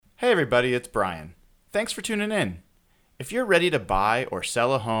Hey everybody, it's Brian. Thanks for tuning in. If you're ready to buy or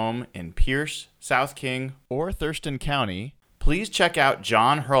sell a home in Pierce, South King, or Thurston County, please check out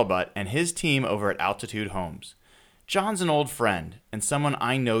John Hurlbut and his team over at Altitude Homes. John's an old friend and someone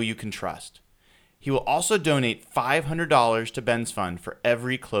I know you can trust. He will also donate $500 to Ben's Fund for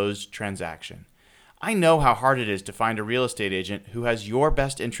every closed transaction. I know how hard it is to find a real estate agent who has your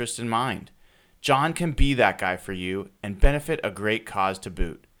best interests in mind. John can be that guy for you and benefit a great cause to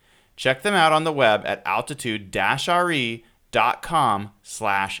boot. Check them out on the web at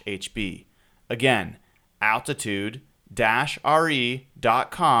altitude-re.com/HB. Again,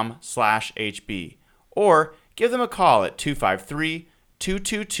 altitude-re.com/HB. Or give them a call at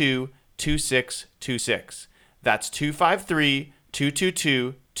 253-222-2626. That's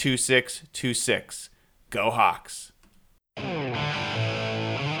 253-222-2626. Go Hawks!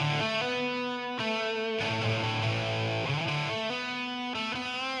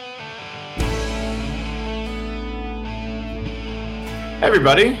 Hey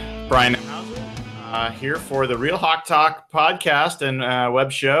everybody, Brian Hauser, here for the Real Hawk Talk podcast and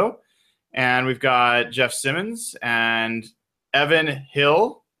web show. And we've got Jeff Simmons and Evan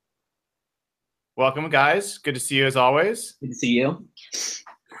Hill. Welcome, guys. Good to see you as always. Good to see you.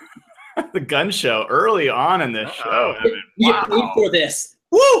 The gun show early on in this show, Evan. You get paid for this.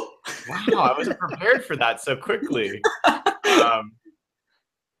 Woo! Wow, I wasn't prepared for that so quickly.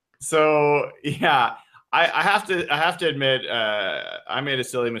 I have to admit, I made a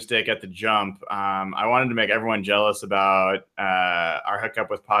silly mistake at the jump. I wanted to make everyone jealous about our hookup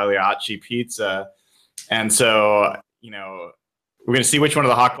with Pagliacci Pizza. And so, we're going to see which one of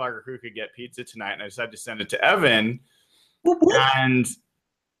the Hawk Blogger crew could get pizza tonight. And I decided to send it to Evan. And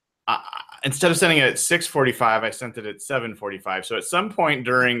instead of sending it at 6:45, I sent it at 7:45. So at some point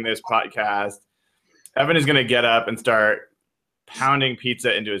during this podcast, Evan is going to get up and start pounding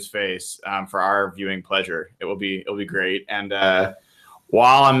pizza into his face for our viewing pleasure. It will be great. And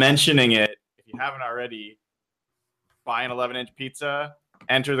while I'm mentioning it, if you haven't already, buy an 11-inch pizza,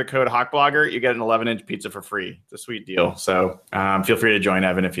 enter the code HawkBlogger, you get an 11-inch pizza for free. It's a sweet deal. So feel free to join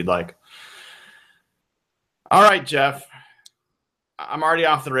Evan if you'd like. All right, Jeff. I'm already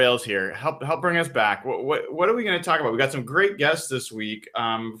off the rails here. Help bring us back. What are we going to talk about? We got some great guests this week.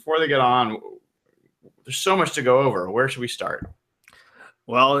 Before they get on, there's so much to go over. Where should we start?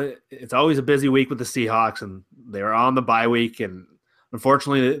 Well, it's always a busy week with the Seahawks, and they're on the bye week. And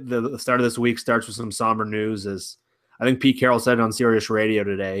unfortunately, the start of this week starts with some somber news, as I think Pete Carroll said on Sirius Radio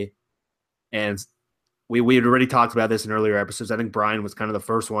today. And we had already talked about this in earlier episodes. I think Brian was kind of the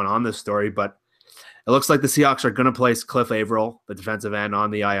first one on this story, but it looks like the Seahawks are going to place Cliff Averill, the defensive end,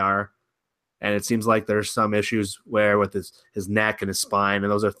 on the IR. And it seems like there's some issues with his neck and his spine,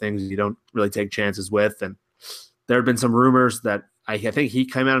 and those are things you don't really take chances with. And there have been some rumors that I think he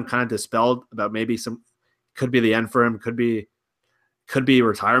came out and kind of dispelled about maybe could be the end for him, could be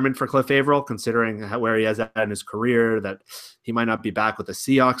retirement for Cliff Averill, considering where he is at in his career, that he might not be back with the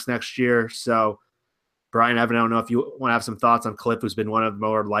Seahawks next year. So, Brian, Evan, I don't know if you want to have some thoughts on Cliff, who's been one of the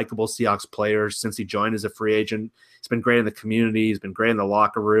more likable Seahawks players since he joined as a free agent. He's been great in the community. He's been great in the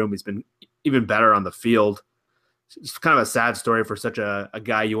locker room. He's been even better on the field. It's kind of a sad story for such a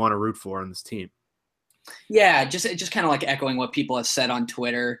guy you want to root for on this team. Yeah, just kind of like echoing what people have said on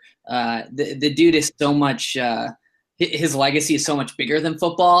Twitter. The dude is so much his legacy is so much bigger than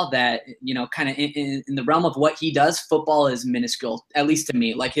football that, kind of in the realm of what he does, football is minuscule, at least to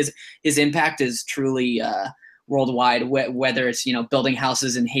me. Like his impact is truly worldwide, whether it's, building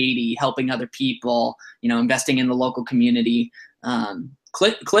houses in Haiti, helping other people, investing in the local community.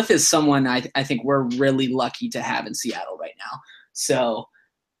 Cliff is someone I think we're really lucky to have in Seattle right now. So,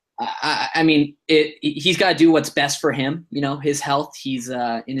 he's got to do what's best for him, his health. He's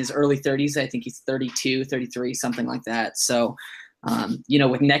in his early 30s. I think he's 32, 33, something like that. So,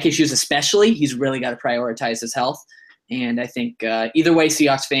 with neck issues especially, he's really got to prioritize his health. And I think either way,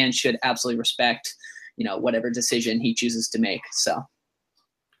 Seahawks fans should absolutely respect, whatever decision he chooses to make. So.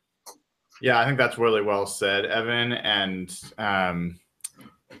 Yeah, I think that's really well said, Evan. And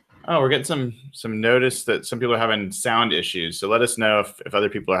we're getting some notice that some people are having sound issues. So let us know if other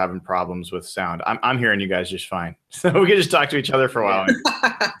people are having problems with sound. I'm hearing you guys just fine. So we can just talk to each other for a while.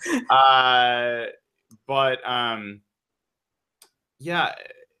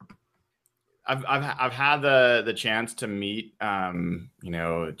 I've had the chance to meet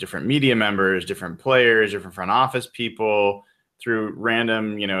different media members, different players, different front office people through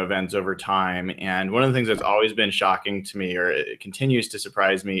random events over time. And one of the things that's always been shocking to me, or it continues to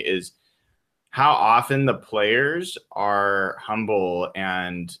surprise me, is how often the players are humble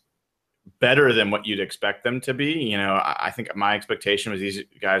and better than what you'd expect them to be. You know, I think my expectation was these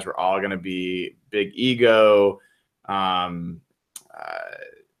guys were all going to be big ego,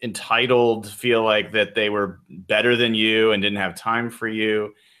 entitled, feel like that they were better than you and didn't have time for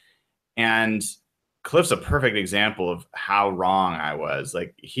you. And Cliff's a perfect example of how wrong I was.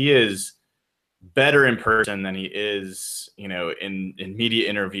 Like, he is better in person than he is, you know, in media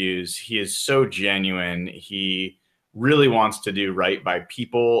interviews. He is so genuine. He really wants to do right by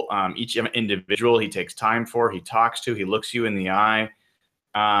people. Each individual he takes time for, he talks to, he looks you in the eye.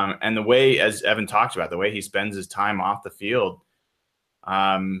 And the way, as Evan talked about, the way he spends his time off the field,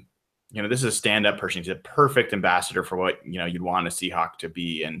 you know, this is a stand-up person. He's a perfect ambassador for what, you know, you'd want a Seahawk to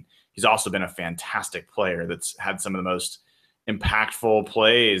be. And he's also been a fantastic player that's had some of the most impactful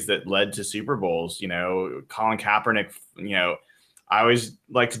plays that led to Super Bowls. You know, Colin Kaepernick, you know, I always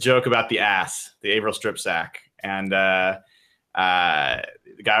like to joke about the ass, the Averill strip sack. And the guy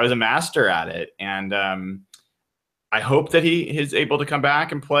was a master at it. And I hope that he is able to come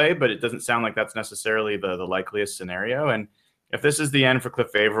back and play, but it doesn't sound like that's necessarily the likeliest scenario. And if this is the end for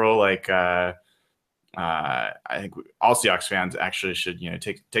Cliff Averill, like I think all Seahawks fans actually should, you know,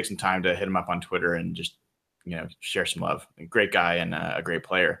 take some time to hit him up on Twitter and just, you know, share some love. A great guy and a great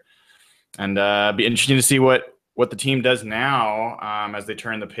player. And be interesting to see what the team does now as they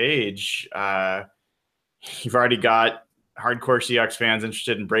turn the page. You've already got hardcore Seahawks fans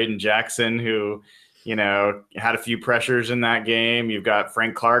interested in Braden Jackson, who, you know, had a few pressures in that game. You've got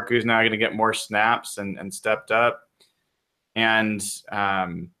Frank Clark, who's now going to get more snaps and stepped up. And,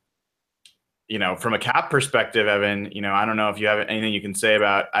 you know, from a cap perspective, Evan, you know, I don't know if you have anything you can say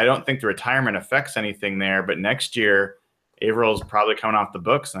about, I don't think the retirement affects anything there, but next year, Averill's probably coming off the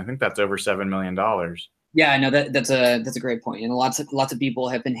books, and I think that's over $7 million. Yeah, no, that's a great point, and lots of people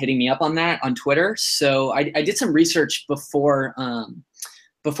have been hitting me up on that on Twitter. So I did some research before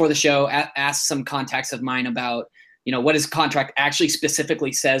the show, asked some contacts of mine about, you know, what his contract actually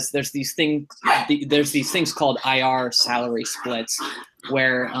specifically says. There's these things called IR salary splits,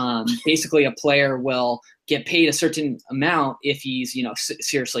 where basically a player will get paid a certain amount if he's, you know,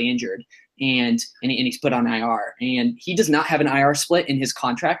 seriously injured. And he's put on IR, and he does not have an IR split in his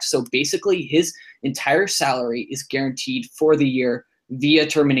contract. So basically his entire salary is guaranteed for the year via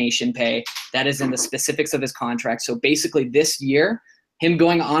termination pay. That is in the specifics of his contract. So basically this year, him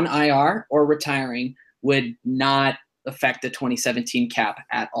going on IR or retiring would not affect the 2017 cap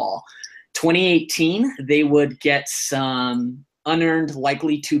at all. 2018, they would get some unearned,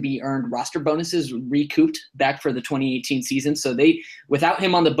 likely to be earned roster bonuses recouped back for the 2018 season. So they, without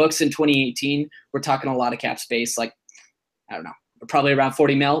him on the books in 2018, we're talking a lot of cap space, like, I don't know, probably around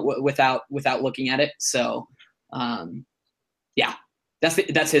 40 mil without looking at it. So yeah,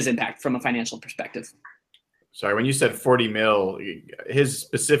 that's his impact from a financial perspective. Sorry, when you said 40 mil, his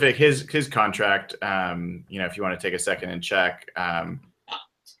contract, you know, if you want to take a second and check, the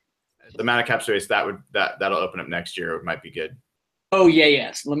amount of cap space that'll open up next year, it might be good. Oh yeah,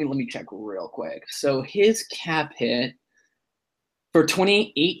 yes. Let me check real quick. So his cap hit for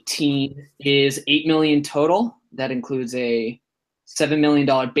 2018 is $8 million total. That includes a $7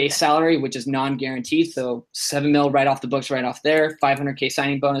 million base salary, which is non-guaranteed. So $7 million right off the books, right off there. $500K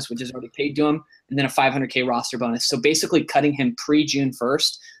signing bonus, which is already paid to him, and then a $500K roster bonus. So basically, cutting him pre-June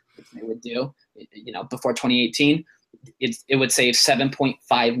 1st, which they would do, you know, before 2018, it would save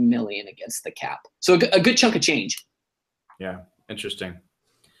 $7.5 million against the cap. So a good chunk of change. Yeah. Interesting.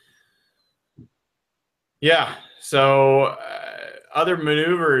 Yeah. So other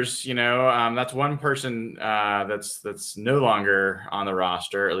maneuvers, you know, that's one person that's no longer on the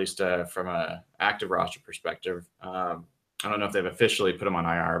roster, at least from a active roster perspective. I don't know if they've officially put him on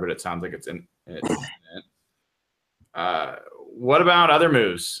IR, but it sounds like it's in it. What about other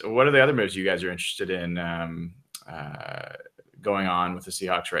moves? What are the other moves you guys are interested in going on with the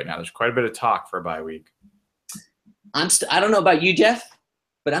Seahawks right now? There's quite a bit of talk for a bye week. I don't know about you, Jeff,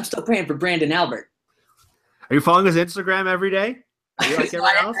 but I'm still praying for Brandon Albert. Are you following his Instagram every day? Are you like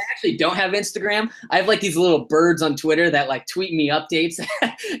everyone else? I actually don't have Instagram. I have like these little birds on Twitter that like tweet me updates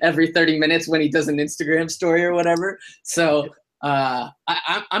every 30 minutes when he does an Instagram story or whatever. So I'm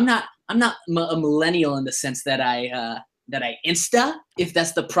not a millennial in the sense that I Insta, if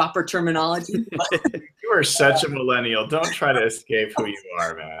that's the proper terminology. You are such a millennial. Don't try to escape who you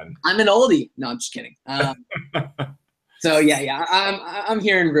are, man. I'm an oldie. No, I'm just kidding. So yeah, I'm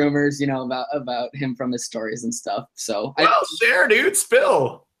hearing rumors, you know, about him from his stories and stuff. So share, dude.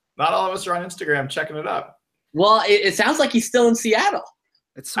 Spill. Not all of us are on Instagram checking it up. Well, it sounds like he's still in Seattle.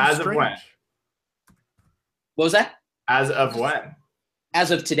 It's so as strange. Of when? What was that? As of when? As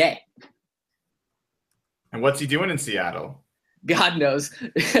of today. And what's he doing in Seattle? God knows.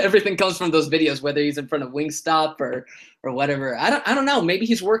 Everything comes from those videos, whether he's in front of Wingstop or whatever. I don't know. Maybe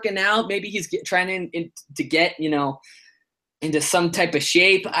he's working out. Maybe he's trying to get, into some type of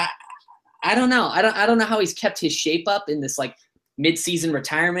shape. I don't know. I don't know how he's kept his shape up in this like mid-season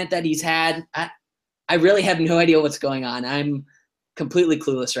retirement that he's had. I really have no idea what's going on. I'm completely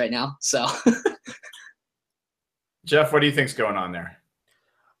clueless right now. So, Jeff, what do you think's going on there?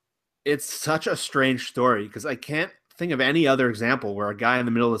 It's such a strange story because I can't think of any other example where a guy in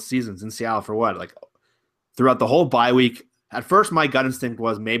the middle of the season's in Seattle for what? Like throughout the whole bye week. At first, my gut instinct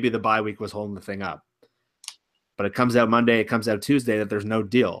was maybe the bye week was holding the thing up. But it comes out Monday, it comes out Tuesday that there's no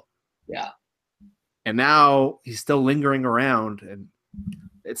deal. Yeah. And now he's still lingering around, and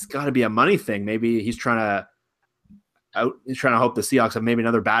it's got to be a money thing. Maybe he's trying to hope the Seahawks have maybe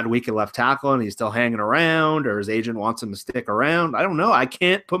another bad week at left tackle and he's still hanging around, or his agent wants him to stick around. I don't know. I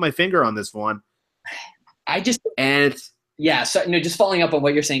can't put my finger on this one. Just following up on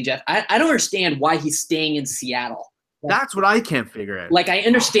what you're saying, Jeff, I don't understand why he's staying in Seattle. That's what I can't figure out. Like, I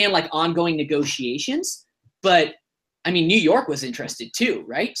understand like ongoing negotiations, but I mean, New York was interested too,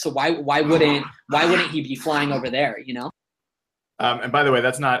 right? So why wouldn't he be flying over there, And by the way,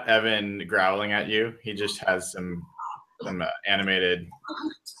 that's not Evan growling at you. He just has some animated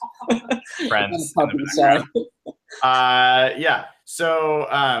friends. Sorry. Yeah. So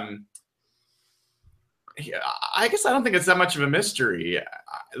I guess I don't think it's that much of a mystery.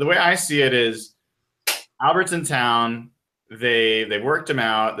 The way I see it is Albert's in town. They've worked him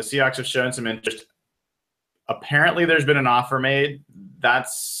out. The Seahawks have shown some interest. Apparently there's been an offer made. I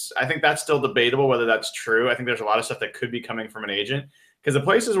think that's still debatable whether that's true. I think there's a lot of stuff that could be coming from an agent, because the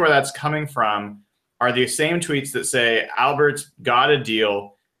places where that's coming from are the same tweets that say Albert's got a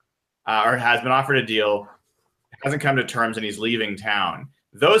deal or has been offered a deal, hasn't come to terms, and he's leaving town.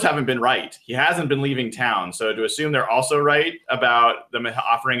 Those haven't been right. He hasn't been leaving town. So to assume they're also right about them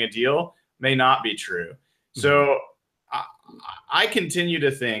offering a deal may not be true. Mm-hmm. So I continue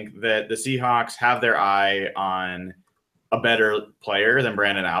to think that the Seahawks have their eye on a better player than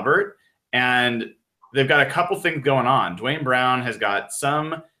Brandon Albert, and they've got a couple things going on. Duane Brown has got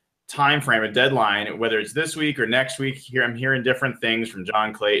some time frame, a deadline, whether it's this week or next week. Here, I'm hearing different things from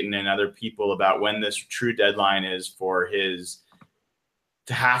John Clayton and other people about when this true deadline is for his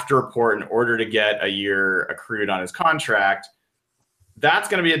to have to report in order to get a year accrued on his contract. That's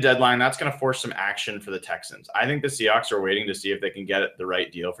going to be a deadline. That's going to force some action for the Texans. I think the Seahawks are waiting to see if they can get the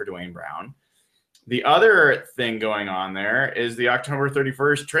right deal for Duane Brown. The other thing going on there is the October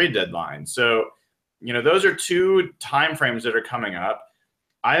 31st trade deadline. So, those are two timeframes that are coming up.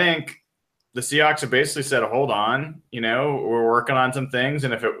 I think the Seahawks have basically said, hold on, we're working on some things,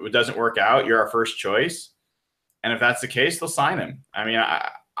 and if it doesn't work out, you're our first choice. And if that's the case, they'll sign him. I mean,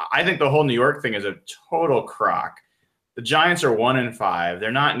 I think the whole New York thing is a total crock. The Giants are 1-5.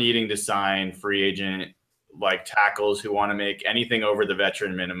 They're not needing to sign free agent like tackles who want to make anything over the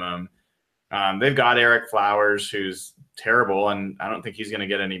veteran minimum. They've got Eric Flowers, who's terrible, and I don't think he's going to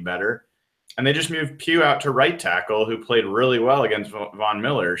get any better. And they just moved Pugh out to right tackle, who played really well against Von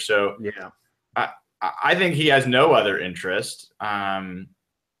Miller. So yeah, I think he has no other interest. And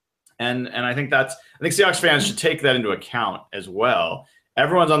I think Seahawks fans should take that into account as well.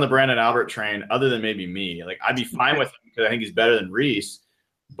 Everyone's on the Brandon Albert train other than maybe me. Like, I'd be fine with him because I think he's better than Reese,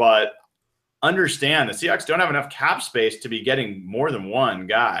 but understand the Seahawks don't have enough cap space to be getting more than one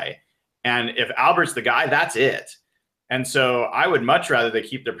guy. And if Albert's the guy, that's it. And so I would much rather they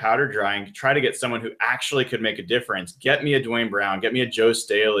keep their powder dry and try to get someone who actually could make a difference. Get me a Duane Brown, get me a Joe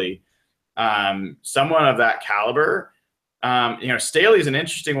Staley, someone of that caliber. Staley's an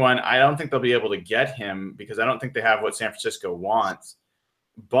interesting one. I don't think they'll be able to get him because I don't think they have what San Francisco wants.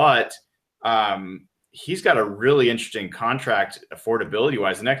 But he's got a really interesting contract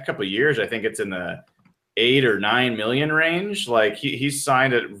affordability-wise. The next couple of years, I think it's in the $8 or $9 million range. Like he's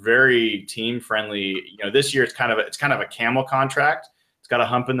signed a very team-friendly. This year it's kind of a camel contract. It's got a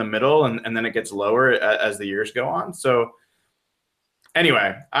hump in the middle, and then it gets lower as the years go on. So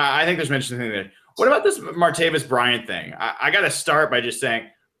anyway, I think there's some interesting things there. What about this Martavis Bryant thing? I got to start by just saying,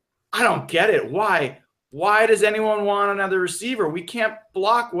 I don't get it. Why? Why does anyone want another receiver? We can't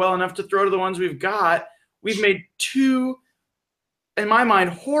block well enough to throw to the ones we've got. We've made two, in my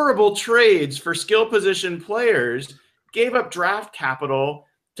mind, horrible trades for skill position players, gave up draft capital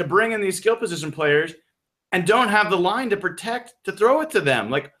to bring in these skill position players, and don't have the line to protect to throw it to them.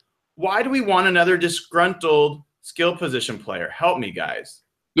 Like, why do we want another disgruntled skill position player? Help me, guys.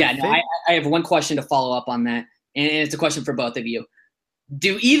 Yeah, I have one question to follow up on that, and it's a question for both of you.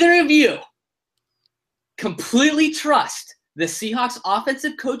 Do either of you completely trust the Seahawks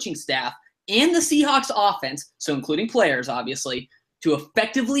offensive coaching staff and the Seahawks offense, so including players, obviously, to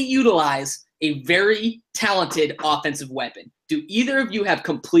effectively utilize a very talented offensive weapon? Do either of you have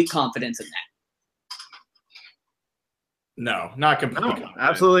complete confidence in that? No, not completely. No,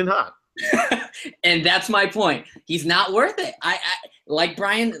 absolutely not. And that's my point. He's not worth it. I like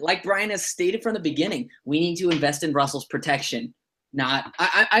Brian has stated from the beginning, we need to invest in Russell's protection.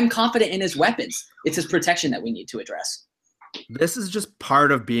 I'm confident in his weapons. It's his protection that we need to address. This is just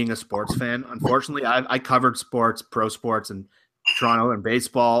part of being a sports fan. Unfortunately, I covered sports, pro sports, and Toronto and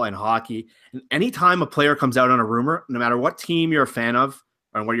baseball and hockey. And anytime a player comes out on a rumor, no matter what team you're a fan of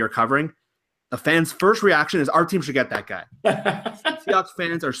or what you're covering, the fans' first reaction is our team should get that guy. Seahawks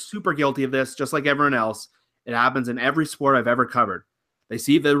fans are super guilty of this, just like everyone else. It happens in every sport I've ever covered. They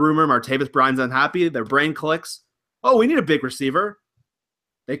see the rumor Martavis Bryant's unhappy, their brain clicks. Oh, we need a big receiver.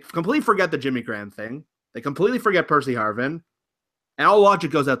 They completely forget the Jimmy Graham thing. They completely forget Percy Harvin. And all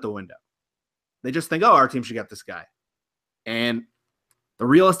logic goes out the window. They just think, oh, our team should get this guy. And the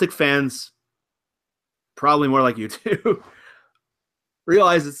realistic fans, probably more like you two,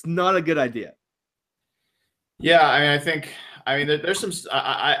 realize it's not a good idea. Yeah, I mean, there's some.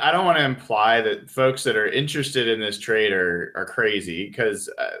 I don't want to imply that folks that are interested in this trade are crazy because,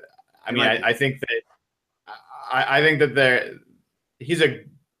 I think that he's a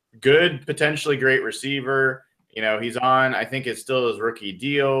good, potentially great receiver. You know, he's on. I think it's still his rookie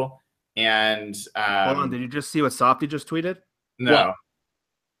deal. And hold on, did you just see what Softy just tweeted? No. What?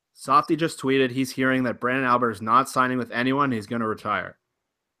 Softy just tweeted he's hearing that Brandon Albert is not signing with anyone. He's going to retire.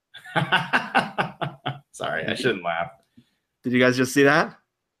 Sorry, I shouldn't laugh. Did you guys just see that?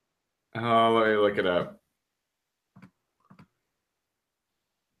 Oh, let me look it up.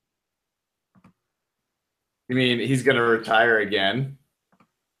 You mean he's going to retire again?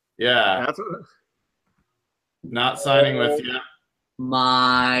 Yeah. That's what... Not signing with you.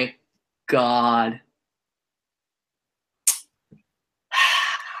 My God.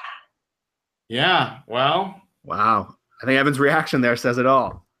 Yeah, well. Wow. I think Evan's reaction there says it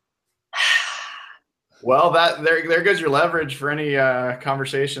all. Well, there goes your leverage for any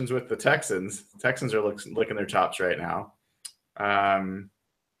conversations with the Texans. The Texans are licking their chops right now.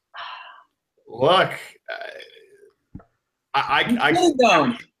 Look,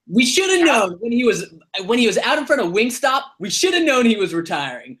 we should have known when he was out in front of Wingstop. We should have known he was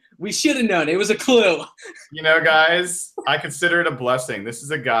retiring. We should have known. It was a clue. You know, guys, I consider it a blessing. This is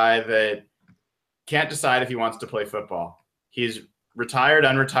a guy that can't decide if he wants to play football. He's retired,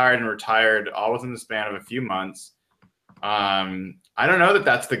 unretired, and retired all within the span of a few months. I don't know that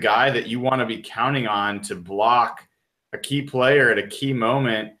that's the guy that you want to be counting on to block a key player at a key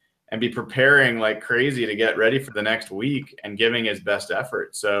moment and be preparing like crazy to get ready for the next week and giving his best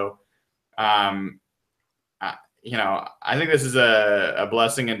effort. So, I think this is a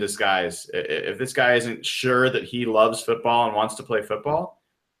blessing in disguise. If this guy isn't sure that he loves football and wants to play football,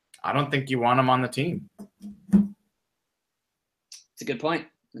 I don't think you want him on the team. That's a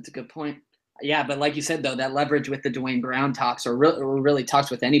good point. Yeah, but like you said, though, that leverage with the Dwayne Brown talks or really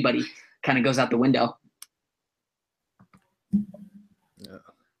talks with anybody kind of goes out the window. Yeah.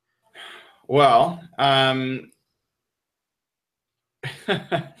 Well,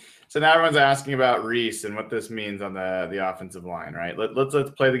 so now everyone's asking about Reese and what this means on the offensive line, right? Let's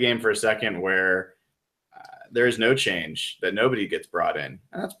play the game for a second where there is no change, that nobody gets brought in.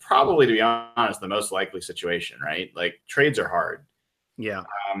 And that's probably, to be honest, the most likely situation, right? Like, trades are hard. Yeah.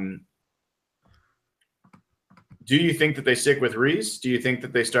 Do you think that they stick with Reese? Do you think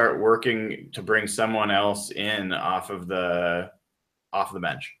that they start working to bring someone else in off of the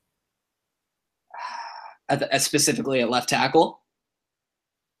bench? Specifically at left tackle?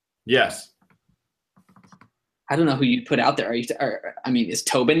 Yes. I don't know who you'd put out there. Is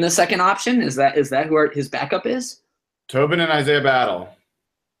Tobin the second option? Is that who his backup is? Tobin and Isaiah Battle.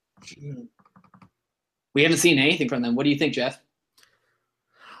 We haven't seen anything from them. What do you think, Jeff?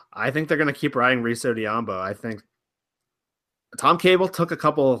 I think they're going to keep riding Reese Odiombo. I think Tom Cable took a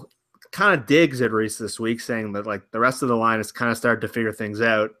couple kind of digs at Reese this week, saying that like the rest of the line has kind of started to figure things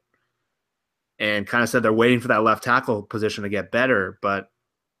out and kind of said they're waiting for that left tackle position to get better. But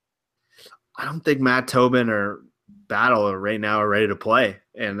I don't think Matt Tobin or Battle right now are ready to play.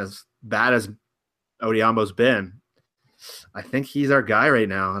 And as bad as Odiombo's been, I think he's our guy right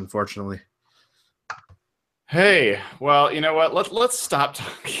now, unfortunately. Hey, well, you know what? Let's stop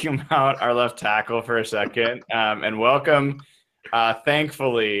talking about our left tackle for a second and welcome,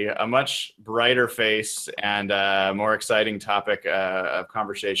 thankfully, a much brighter face and more exciting topic of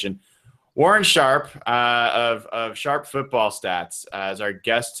conversation. Warren Sharp of Sharp Football Stats as our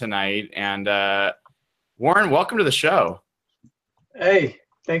guest tonight. And Warren, welcome to the show. Hey,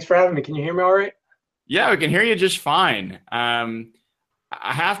 Thanks for having me. Can you hear me all right? Yeah, we can hear you just fine. I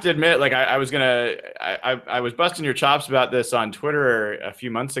have to admit, like I was busting your chops about this on Twitter a few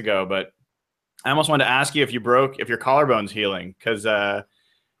months ago, but I almost wanted to ask you if your collarbone's healing, because first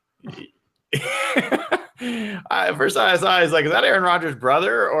time I saw it, I was like, is that Aaron Rodgers'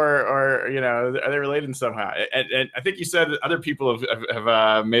 brother, or are they related somehow? And I think you said that other people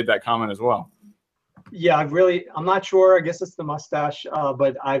have made that comment as well. Yeah, I'm not sure. I guess it's the mustache,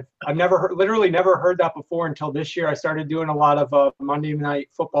 but I've literally never heard that before until this year. I started doing a lot of Monday Night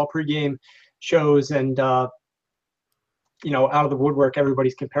Football pregame shows, and out of the woodwork,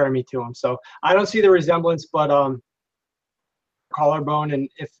 everybody's comparing me to him. So I don't see the resemblance, but collarbone, and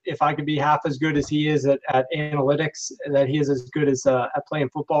if I could be half as good as he is at analytics, that he is as good as at playing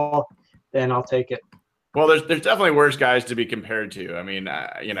football, then I'll take it. Well, there's definitely worse guys to be compared to. I mean,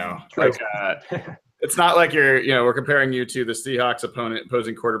 it's not like we're comparing you to the Seahawks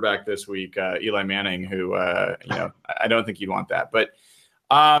opposing quarterback this week, Eli Manning, who, I don't think you'd want that. But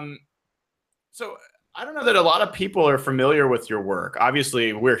so I don't know that a lot of people are familiar with your work.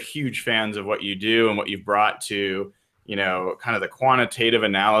 Obviously, we're huge fans of what you do and what you've brought to, kind of the quantitative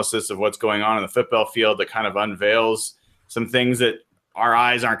analysis of what's going on in the football field that kind of unveils some things that our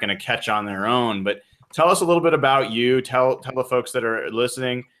eyes aren't going to catch on their own. But tell us a little bit about you. Tell the folks that are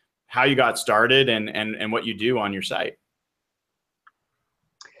listening how you got started and what you do on your site.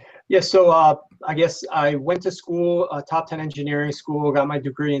 Yeah, so I guess I went to school, top 10 engineering school, got my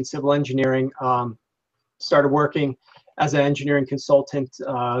degree in civil engineering, started working as an engineering consultant,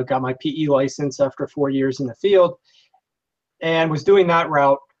 got my PE license after 4 years in the field, and was doing that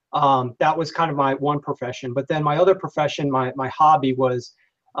route. That was kind of my one profession. But then my other profession, my hobby was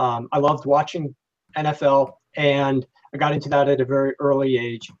I loved watching NFL, and I got into that at a very early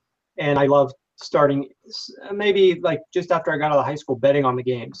age. And I loved starting maybe like just after I got out of high school, betting on the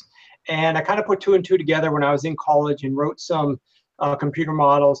games. And I kind of put two and two together when I was in college and wrote some computer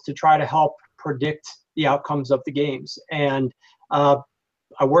models to try to help predict the outcomes of the games. And I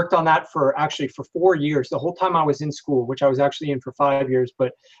worked on that for 4 years, the whole time I was in school, which I was actually in for 5 years.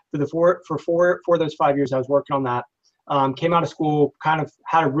 But for those 5 years, I was working on that. Came out of school, kind of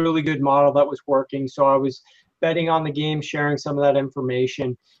had a really good model that was working. So I was betting on the game, sharing some of that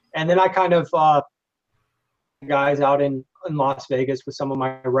information. And then I kind of guys out in Las Vegas with some of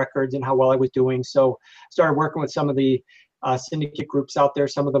my records and how well I was doing. So started working with some of the syndicate groups out there,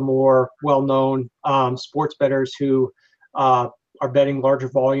 some of the more well-known sports bettors who are betting larger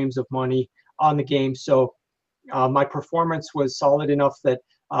volumes of money on the game. So my performance was solid enough that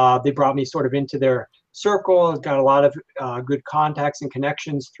they brought me sort of into their circle. Got a lot of good contacts and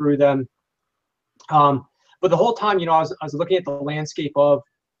connections through them. But the whole time, I was looking at the landscape of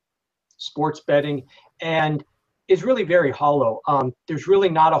sports betting, and it's really very hollow. There's really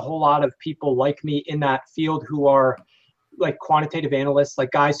not a whole lot of people like me in that field who are like quantitative analysts,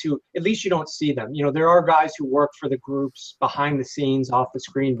 like guys who at least you don't see them. There are guys who work for the groups behind the scenes off the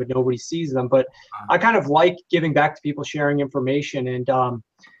screen, but nobody sees them. But I kind of like giving back to people, sharing information. And,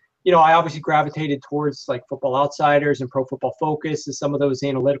 I obviously gravitated towards like Football Outsiders and Pro Football Focus and some of those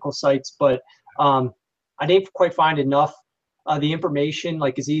analytical sites, but I didn't quite find enough. The information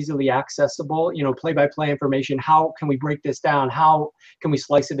is easily accessible, play-by-play information. How can we break this down? How can we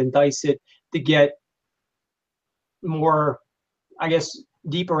slice it and dice it to get more, I guess,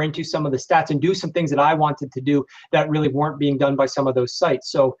 deeper into some of the stats and do some things that I wanted to do that really weren't being done by some of those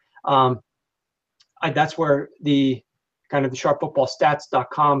sites. So that's where the kind of the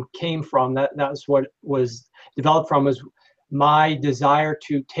sharpfootballstats.com came from. That's what was developed from, was my desire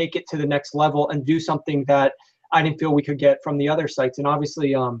to take it to the next level and do something that I didn't feel we could get from the other sites. And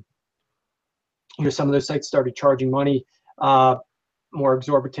obviously, some of those sites started charging money, more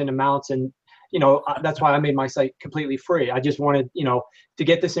exorbitant amounts. And, that's why I made my site completely free. I just wanted, to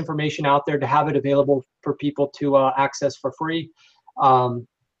get this information out there, to have it available for people to access for free.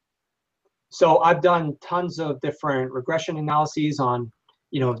 So I've done tons of different regression analyses on,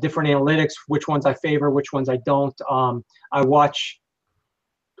 different analytics, which ones I favor, which ones I don't. I watch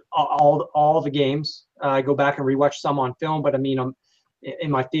all the games. I go back and rewatch some on film, but I mean, I'm in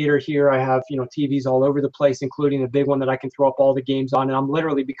my theater here. I have, TVs all over the place, including the big one that I can throw up all the games on. And I'm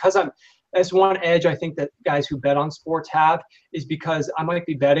literally, that's one edge I think that guys who bet on sports have, is because I might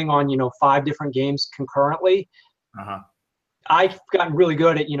be betting on, 5 different games concurrently. I've gotten really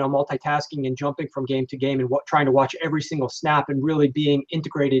good at, multitasking and jumping from game to game and trying to watch every single snap and really being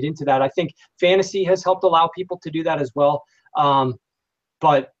integrated into that. I think fantasy has helped allow people to do that as well.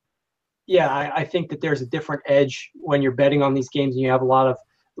 But yeah, I think that there's a different edge when you're betting on these games and you have a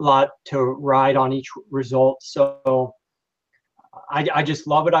lot to ride on each result. So I just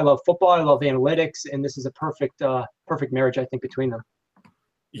love it. I love football. I love analytics, and this is a perfect marriage, I think, between them.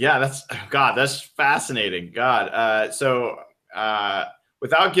 Yeah, that's fascinating. So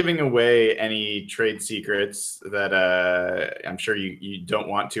without giving away any trade secrets that I'm sure you don't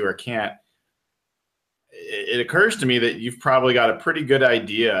want to or can't, it occurs to me that you've probably got a pretty good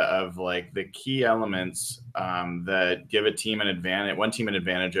idea of like the key elements that give one team an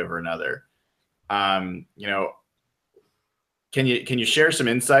advantage over another. You know, can you share some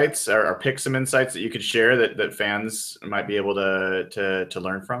insights or pick some insights that you could share that fans might be able to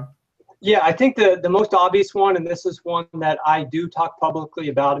learn from? Yeah, I think the most obvious one, and this is one that I do talk publicly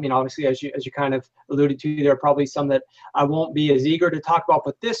about. I mean, obviously, as you kind of alluded to, there are probably some that I won't be as eager to talk about,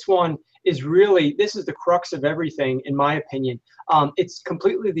 but this one is really, this is the crux of everything, in my opinion. It's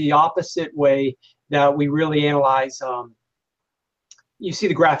completely the opposite way that we really analyze. You see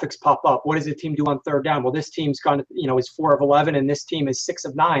the graphics pop up. What does the team do on third down? Well, this team's gone, is 4 of 11, and this team is 6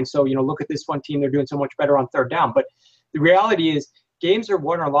 of 9. So, look at this one team; they're doing so much better on third down. But the reality is, games are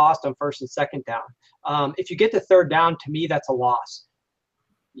won or lost on first and second down. If you get to third down, to me, that's a loss.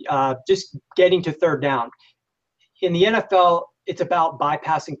 Just getting to third down. In the NFL, it's about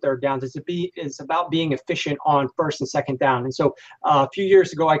bypassing third downs. It's about being efficient on first and second down. And so a few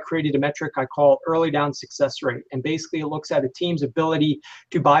years ago, I created a metric I call early down success rate. And basically, it looks at a team's ability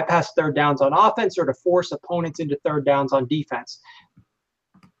to bypass third downs on offense or to force opponents into third downs on defense.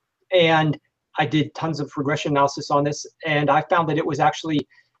 And I did tons of regression analysis on this, and I found that it was actually,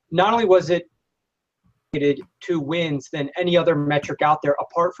 not only was it to wins than any other metric out there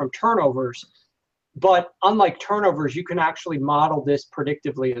apart from turnovers, but unlike turnovers, you can actually model this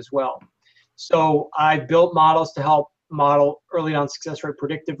predictively as well. So I built models to help model early down success rate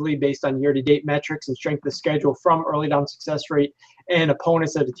predictively based on year-to-date metrics and strength of schedule from early down success rate and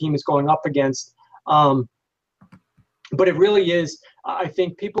opponents that a team is going up against. But it really is, I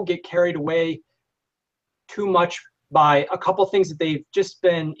think people get carried away too much by a couple things that they've just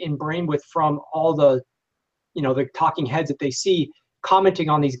been ingrained with from all the, the talking heads that they see commenting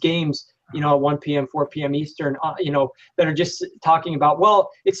on these games, at 1 p.m., 4 p.m. Eastern, that are just talking about, well,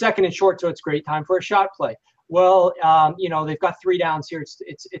 it's second and short, so it's great time for a shot play. Well, they've got 3 downs here.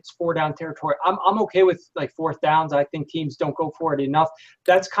 It's 4 down territory. I'm okay with like 4th downs. I think teams don't go for it enough.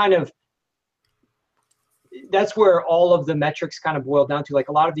 That's where all of the metrics kind of boil down to. Like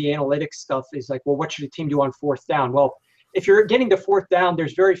a lot of the analytics stuff is like, well, what should a team do on 4th down? Well, if you're getting to 4th down,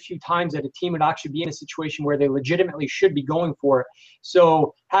 there's very few times that a team would actually be in a situation where they legitimately should be going for it.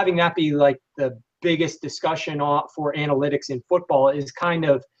 So having that be like the biggest discussion for analytics in football is kind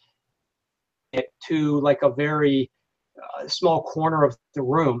of to like a very small corner of the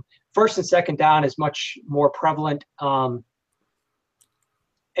room. 1st and 2nd down is much more prevalent.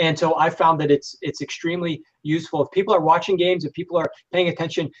 And so I found that it's extremely useful. If people are watching games, if people are paying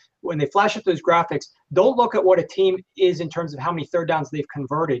attention, when they flash up those graphics, don't look at what a team is in terms of how many third downs they've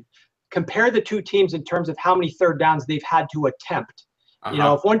converted. Compare the 2 teams in terms of how many third downs they've had to attempt.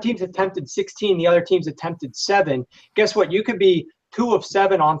 If one team's attempted 16, the other team's attempted 7, guess what? You could be 2 of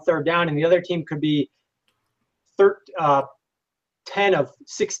 7 on third down, and the other team could be 10 of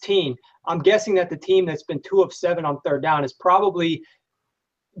 16. I'm guessing that the team that's been 2 of 7 on third down is probably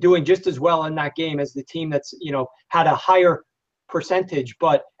doing just as well in that game as the team that's, had a higher percentage,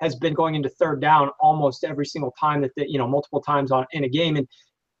 but has been going into third down almost every single time that, multiple times in a game. And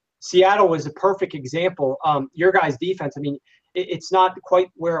Seattle was a perfect example. Your guys' defense, I mean, it's not quite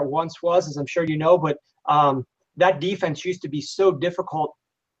where it once was, as I'm sure you know, but that defense used to be so difficult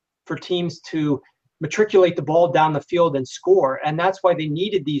for teams to matriculate the ball down the field and score. And that's why they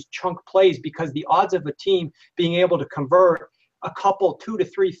needed these chunk plays, because the odds of a team being able to convert a couple 2 to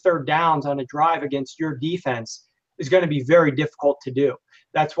 3 third downs on a drive against your defense is going to be very difficult to do.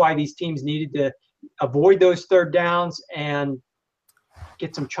 That's why these teams needed to avoid those third downs and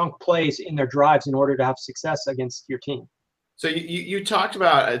get some chunk plays in their drives in order to have success against your team. So you talked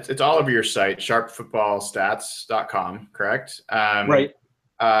about, it's all over your site, sharpfootballstats.com, correct? Right.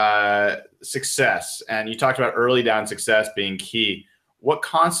 Success. And you talked about early down success being key. What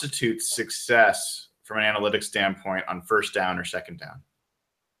constitutes success from an analytics standpoint on 1st down or 2nd down?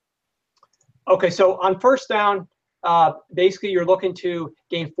 Okay, so on 1st down, basically you're looking to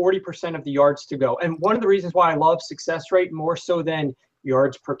gain 40% of the yards to go. And one of the reasons why I love success rate more so than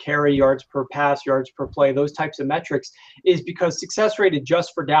yards per carry, yards per pass, yards per play, those types of metrics, is because success rate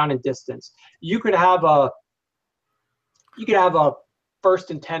adjusts for down and distance. You could have a 1st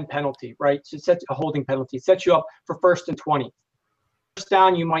and 10 penalty, right? So it sets a holding penalty. It sets you up for 1st and 20. 1st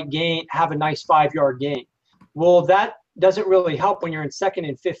down, you might have a nice 5-yard gain. Well, that doesn't really help when you're in 2nd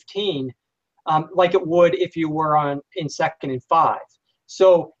and 15. like it would if you were in 2nd and 5.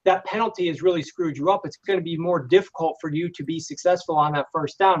 So that penalty has really screwed you up. It's going to be more difficult for you to be successful on that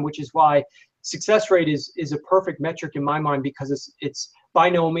first down, which is why success rate is a perfect metric in my mind, because it's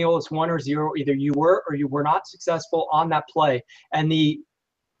binomial. It's 1 or 0. Either you were or you were not successful on that play. And the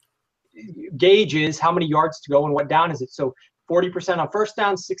gauge is how many yards to go and what down is it. So 40% on first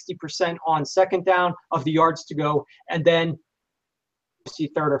down, 60% on second down of the yards to go. And then see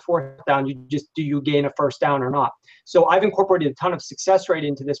 3rd or 4th down, do you gain a first down or not? So I've incorporated a ton of success rate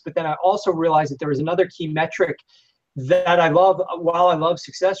into this, but then I also realized that there is another key metric that I love. While I love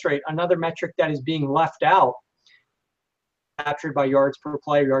success rate, another metric that is being left out, captured by yards per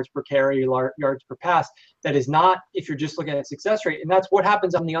play, yards per carry, yards per pass, that is not, if you're just looking at success rate, and that's what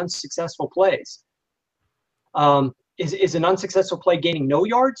happens on the unsuccessful plays. Is an unsuccessful play gaining no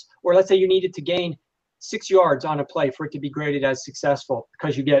yards? Or let's say you needed to gain 6 yards on a play for it to be graded as successful,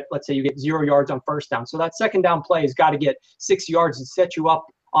 because let's say you get 0 yards on first down. So that second down play has got to get 6 yards to set you up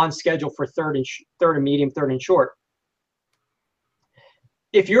on schedule for third and medium, 3rd and short.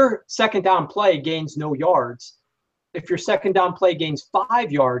 If your second down play gains no yards, if your second down play gains 5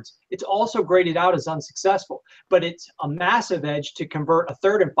 yards, it's also graded out as unsuccessful, but it's a massive edge to convert a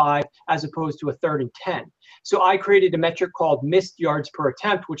 3rd and 5 as opposed to a 3rd and 10. So I created a metric called missed yards per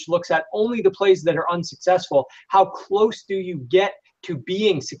attempt, which looks at only the plays that are unsuccessful. How close do you get to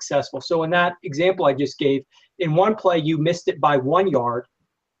being successful? So in that example I just gave, in one play you missed it by 1 yard,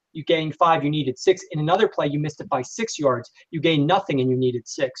 you gained 5, you needed 6. In another play, you missed it by 6 yards, you gained nothing and you needed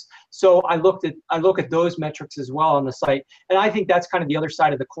 6. So I look at those metrics as well on the site, and I think that's kind of the other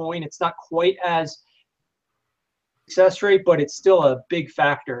side of the coin. It's not quite as success rate, but it's still a big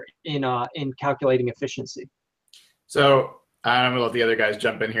factor in calculating efficiency. So I'm gonna let the other guys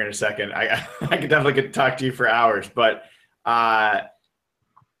jump in here in a second. I could definitely talk to you for hours, but I'm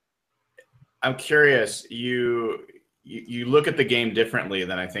curious. You look at the game differently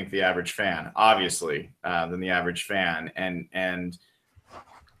than I think the average fan, obviously, than the average fan. And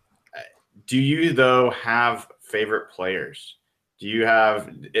do you, though, have favorite players? Do you have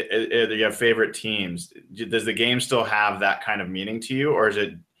favorite teams? Does the game still have that kind of meaning to you, or is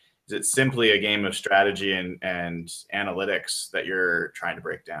it simply a game of strategy and analytics that you're trying to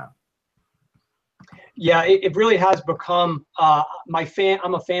break down? Yeah, it really has become I'm a fan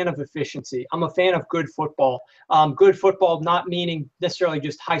of efficiency. I'm a fan of good football. Good football, not meaning necessarily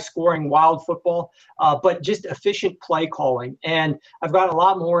just high scoring, wild football, but just efficient play calling. And I've got a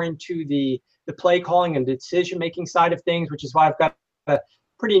lot more into the play calling and decision making side of things, which is why I've got a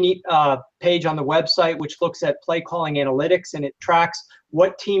pretty neat page on the website which looks at play calling analytics, and it tracks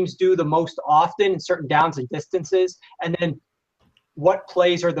what teams do the most often in certain downs and distances, and then what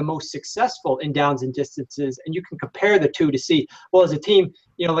plays are the most successful in downs and distances. And you can compare the two to see, well, as a team,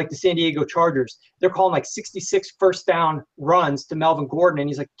 like the San Diego Chargers, they're calling like 66 first down runs to Melvin Gordon, and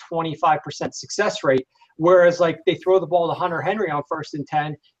he's like 25% success rate. Whereas like they throw the ball to Hunter Henry on 1st and 10,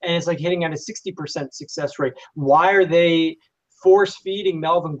 and it's like hitting at a 60% success rate. Why are they force feeding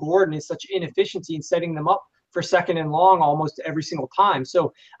Melvin Gordon in such inefficiency and setting them up for 2nd and long almost every single time?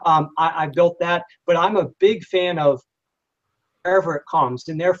 So I built that, but I'm a big fan of wherever it comes,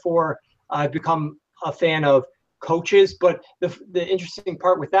 and therefore I've become a fan of coaches. But the interesting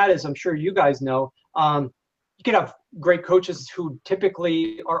part with that is, I'm sure you guys know, you can have great coaches who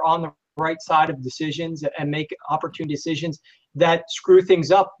typically are on the right side of decisions and make opportune decisions that screw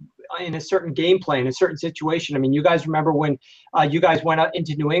things up in a certain game plan, a certain situation. I mean, you guys remember when you guys went out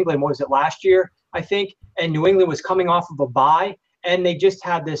into New England, what was it, last year, I think, and New England was coming off of a bye, and they just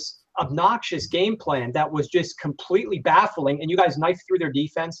had this obnoxious game plan that was just completely baffling, and you guys knifed through their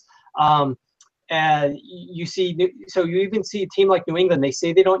defense. And you even see a team like New England, they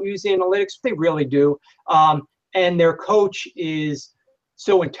say they don't use analytics, but they really do. And their coach is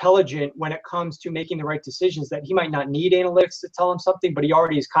so intelligent when it comes to making the right decisions that he might not need analytics to tell him something, but he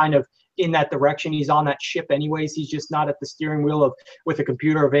already is kind of in that direction. He's on that ship anyways. He's just not at the steering wheel with a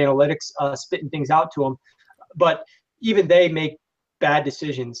computer of analytics spitting things out to him. But even they make bad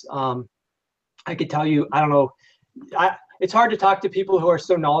decisions. I could tell you, I don't know, it's hard to talk to people who are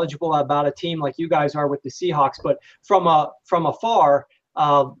so knowledgeable about a team like you guys are with the Seahawks, but from afar,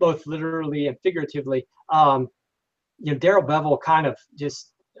 both literally and figuratively, Darrell Bevell kind of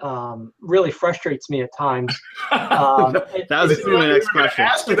just really frustrates me at times. That was my next question.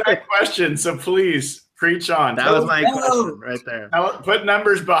 Ask that question, so please preach on. That was my question right there. Put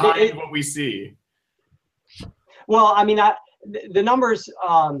numbers behind what we see. Well, I mean, the numbers,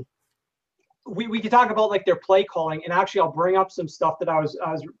 we could talk about like their play calling, and actually I'll bring up some stuff that I was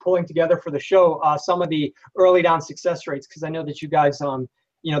pulling together for the show, some of the early down success rates, because I know that you guys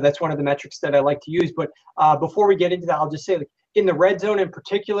that's one of the metrics that I like to use. But before we get into that, I'll just say, like, in the red zone in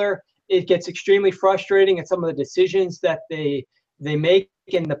particular, it gets extremely frustrating at some of the decisions that they make.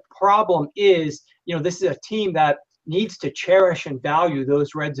 And the problem is, this is a team that needs to cherish and value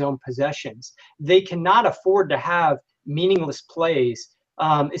those red zone possessions. They cannot afford to have meaningless plays,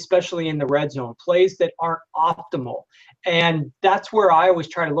 especially in the red zone, plays that aren't optimal. And that's where I always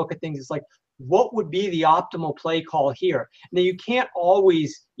try to look at things. It's like, what would be the optimal play call here? Now, you can't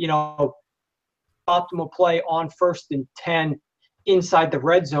always, optimal play on 1st and 10 inside the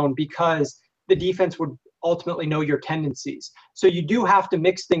red zone, because the defense would ultimately know your tendencies. So you do have to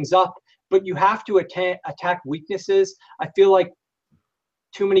mix things up, but you have to attack weaknesses. I feel like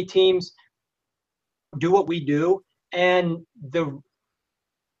too many teams do what we do, and the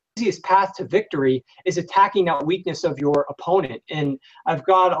easiest path to victory is attacking that weakness of your opponent. And I've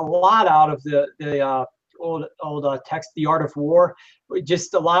got a lot out of the old text, The Art of War,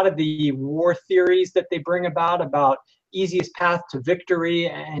 just a lot of the war theories that they bring about easiest path to victory,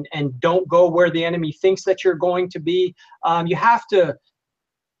 and don't go where the enemy thinks that you're going to be. You have to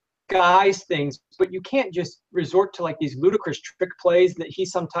guise things, but you can't just resort to like these ludicrous trick plays that he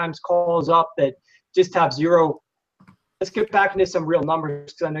sometimes calls up that just have zero. Let's get back into some real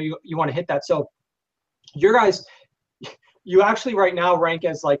numbers, because I know you want to hit that. So your guys, you actually right now rank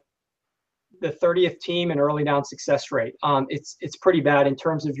as like the 30th team in early down success rate. It's pretty bad in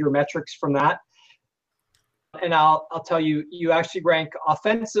terms of your metrics from that. And I'll tell you, you actually rank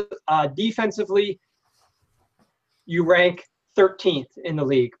defensively, you rank 13th in the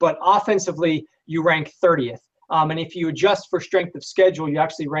league, but offensively you rank 30th. And if you adjust for strength of schedule, you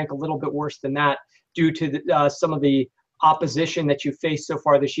actually rank a little bit worse than that due to some of the opposition that you faced so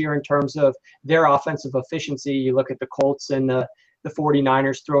far this year in terms of their offensive efficiency. You look at the Colts and the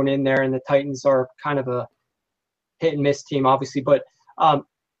 49ers thrown in there, and the Titans are kind of a hit and miss team, obviously. But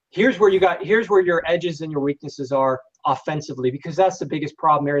here's where your edges and your weaknesses are offensively, because that's the biggest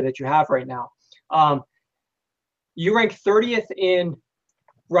problem area that you have right now. You rank 30th in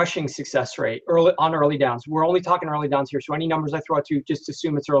rushing success rate on early downs. We're only talking early downs here, so any numbers I throw at you, just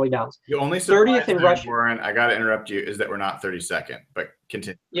assume it's early downs. The only 30th in rushing. Warren, I got to interrupt you, is that we're not 32nd, but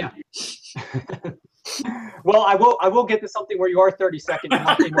continue. Yeah. Well, I will get to something where you are 32nd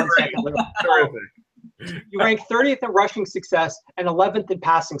in 1 second. You rank 30th in rushing success and 11th in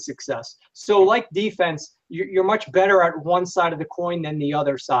passing success. So like defense, you're much better at one side of the coin than the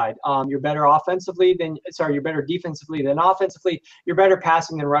other side. You're better you're better defensively than offensively. You're better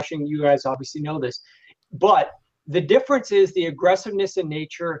passing than rushing. You guys obviously know this. But the difference is the aggressiveness in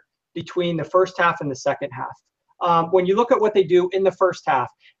nature between the first half and the second half. When you look at what they do in the first half,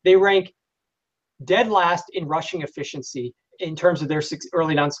 they rank dead last in rushing efficiency in terms of their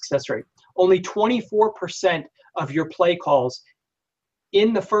early down success rate. Only 24% of your play calls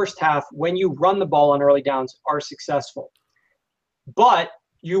in the first half when you run the ball on early downs are successful. But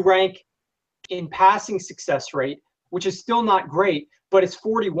you rank in passing success rate, which is still not great, but it's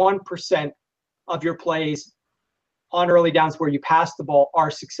 41% of your plays on early downs where you pass the ball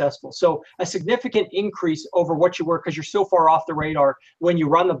are successful. So a significant increase over what you were, because you're so far off the radar when you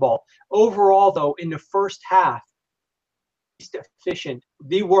run the ball. Overall, though, in the first half, least efficient,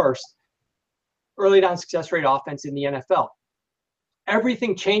 the worst early down success rate offense in the NFL.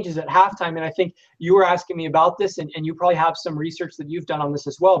 Everything changes at halftime, and I think you were asking me about this, and you probably have some research that you've done on this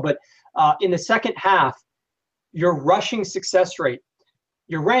as well. But in the second half, your rushing success rate,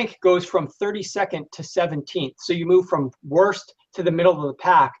 your rank goes from 32nd to 17th. So you move from worst to the middle of the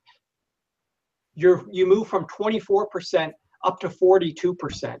pack. You move from 24% up to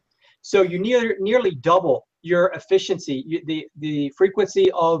 42%. So you nearly double your efficiency, the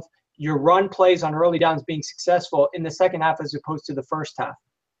frequency of your run plays on early downs being successful in the second half as opposed to the first half.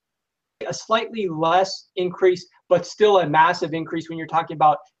 A slightly less increase, but still a massive increase when you're talking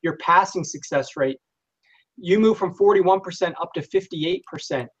about your passing success rate. You move from 41% up to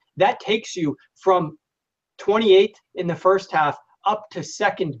 58%. That takes you from 28th in the first half up to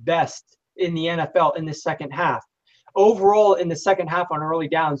second best in the NFL in the second half. Overall, in the second half on early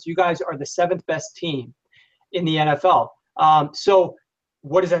downs, you guys are the 7th best team in the NFL. So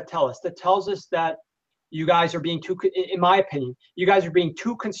what does that tell us? That tells us that you guys are being in my opinion, you guys are being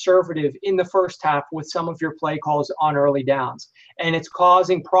too conservative in the first half with some of your play calls on early downs. And it's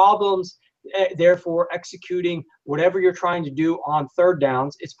causing problems, therefore executing whatever you're trying to do on third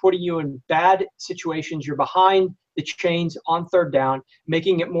downs. It's putting you in bad situations. You're behind the chains on third down,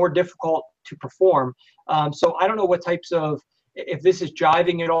 making it more difficult to perform. So I don't know what types of, if this is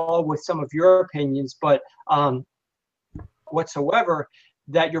jiving at all with some of your opinions, but whatsoever,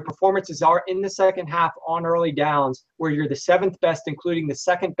 that your performances are in the second half on early downs, where you're the 7th best, including the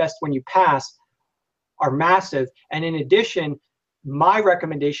 2nd best when you pass, are massive. And in addition, my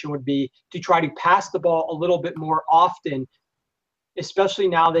recommendation would be to try to pass the ball a little bit more often, especially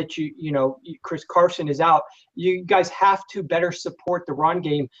now that Chris Carson is out. You guys have to better support the run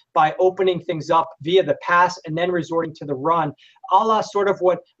game by opening things up via the pass and then resorting to the run, a la sort of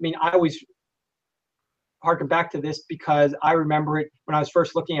what, I always harken back to this because I remember it when I was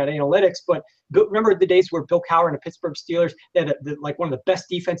first looking at analytics, but remember the days where Bill Cowher and the Pittsburgh Steelers, they had like one of the best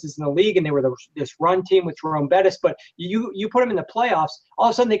defenses in the league, and they were this run team with Jerome Bettis, but you put them in the playoffs, all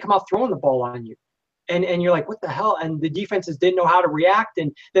of a sudden they come out throwing the ball on you. And you're like, what the hell? And the defenses didn't know how to react,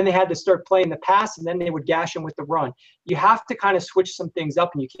 and then they had to start playing the pass, and then they would gash them with the run. You have to kind of switch some things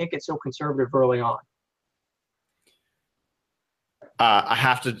up, and you can't get so conservative early on. I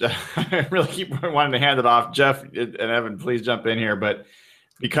have to I really keep wanting to hand it off. Jeff and Evan, please jump in here. But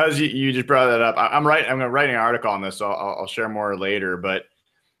because you just brought that up, I'm writing an article on this, so I'll share more later. But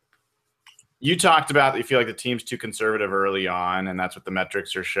you talked about that you feel like the team's too conservative early on, and that's what the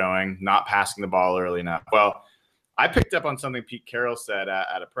metrics are showing, not passing the ball early enough. Well, I picked up on something Pete Carroll said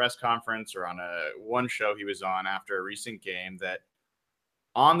at a press conference or on one show he was on after a recent game, that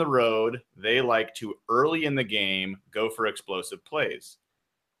on the road, they like to early in the game go for explosive plays.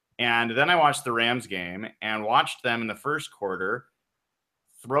 And then I watched the Rams game and watched them in the first quarter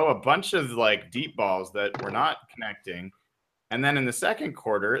throw a bunch of like deep balls that were not connecting. And then in the second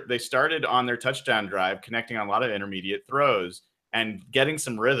quarter, they started on their touchdown drive, connecting on a lot of intermediate throws and getting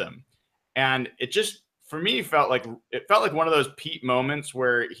some rhythm. And it just, for me, felt like one of those Pete moments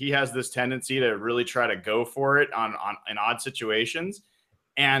where he has this tendency to really try to go for it in odd situations.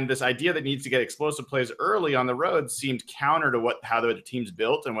 And this idea that needs to get explosive plays early on the road seemed counter to how the team's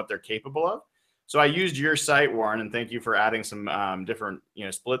built and what they're capable of. So I used your site, Warren, and thank you for adding some different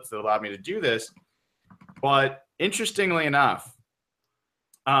splits that allowed me to do this. But interestingly enough,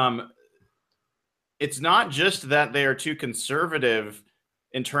 it's not just that they are too conservative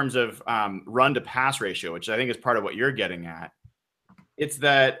in terms of run to pass ratio, which I think is part of what you're getting at. It's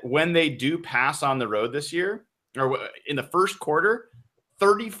that when they do pass on the road this year, or in the first quarter,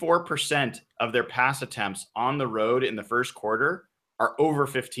 34% of their pass attempts on the road in the first quarter are over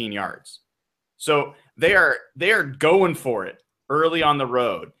 15 yards. So they are going for it early on the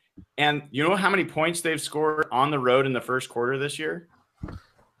road. And you know how many points they've scored on the road in the first quarter this year?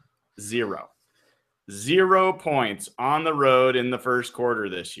 0 points on the road in the first quarter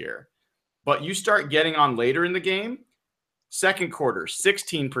this year. But you start getting on later in the game, second quarter,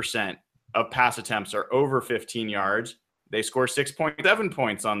 16% of pass attempts are over 15 yards. They score 6.7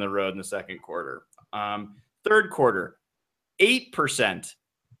 points on the road in the second quarter. Third quarter, 8%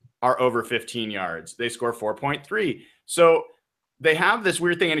 are over 15 yards. They score 4.3. So they have this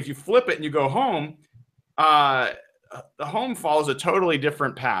weird thing. And if you flip it and you go home, the home follows a totally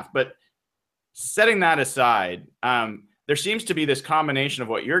different path. But setting that aside, there seems to be this combination of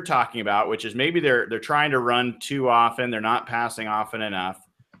what you're talking about, which is maybe they're trying to run too often. They're not passing often enough.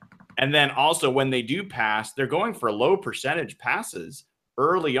 And then also when they do pass, they're going for low percentage passes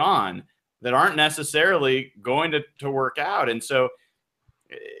early on that aren't necessarily going to work out. And so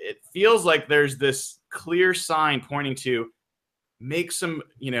it feels like there's this clear sign pointing to make some,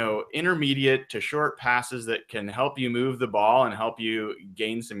 intermediate to short passes that can help you move the ball and help you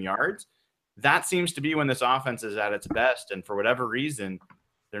gain some yards. That seems to be when this offense is at its best. And for whatever reason,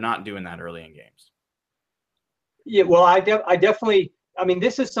 they're not doing that early in games. Yeah, well, I definitely –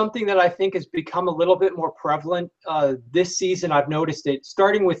 this is something that I think has become a little bit more prevalent this season. I've noticed it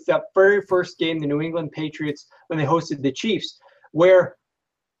starting with that very first game, the New England Patriots, when they hosted the Chiefs, where,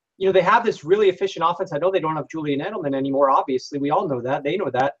 they have this really efficient offense. I know they don't have Julian Edelman anymore, obviously. We all know that. They know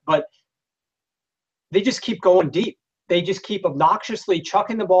that. But they just keep going deep. They just keep obnoxiously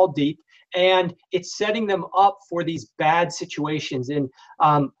chucking the ball deep, and it's setting them up for these bad situations. And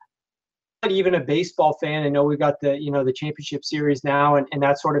not even a baseball fan. I know we've got the championship series now and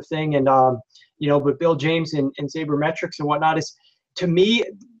that sort of thing. And, but Bill James and sabermetrics and whatnot is, to me,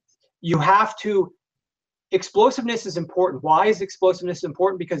 you have to, explosiveness is important. Why is explosiveness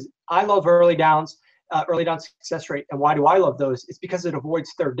important? Because I love early down success rate. And why do I love those? It's because it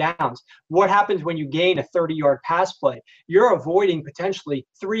avoids third downs. What happens when you gain a 30-yard pass play? You're avoiding potentially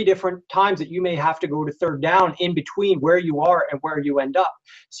 3 different times that you may have to go to third down in between where you are and where you end up.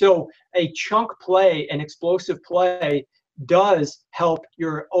 So a chunk play, an explosive play, does help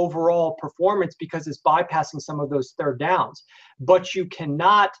your overall performance because it's bypassing some of those third downs. But you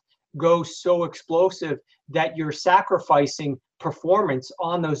cannot go so explosive that you're sacrificing performance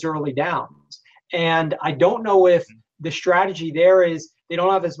on those early downs. And I don't know if the strategy there is they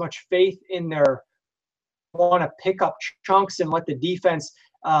don't have as much faith in their want to pick up chunks and let the defense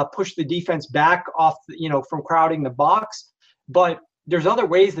push the defense back off, from crowding the box. But there's other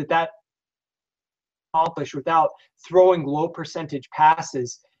ways that accomplish without throwing low percentage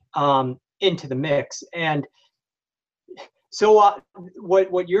passes into the mix. And so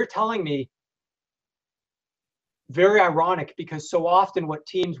what you're telling me, very ironic, because so often what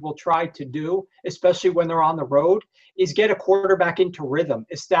teams will try to do, especially when they're on the road, is get a quarterback into rhythm,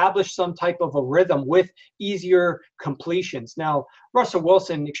 establish some type of a rhythm with easier completions. Now, Russell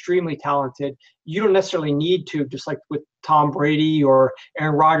Wilson, extremely talented. You don't necessarily need to, just like with Tom Brady or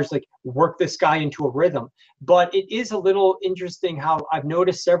Aaron Rodgers, like work this guy into a rhythm. But it is a little interesting how I've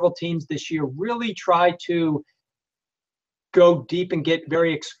noticed several teams this year really try to go deep and get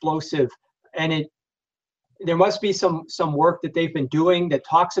very explosive. And there must be some work that they've been doing that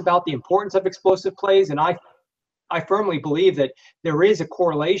talks about the importance of explosive plays. And I firmly believe that there is a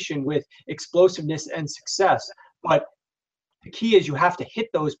correlation with explosiveness and success. But the key is you have to hit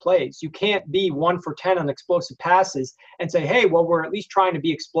those plays. You can't be 1 for 10 on explosive passes and say, hey, well, we're at least trying to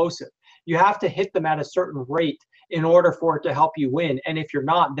be explosive. You have to hit them at a certain rate in order for it to help you win. And if you're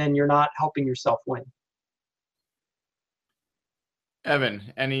not, then you're not helping yourself win.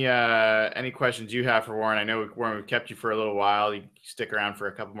 Evan, any questions you have for Warren? I know, Warren, we've kept you for a little while. You stick around for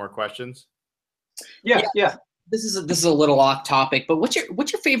a couple more questions. Yeah. This is a little off topic, but what's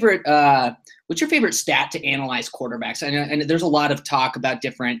your favorite stat to analyze quarterbacks? And there's a lot of talk about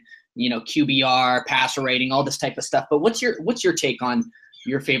different, QBR, passer rating, all this type of stuff. But what's your take on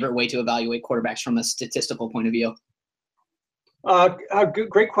your favorite way to evaluate quarterbacks from a statistical point of view?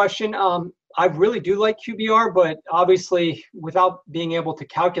 Great question. I really do like QBR, but obviously without being able to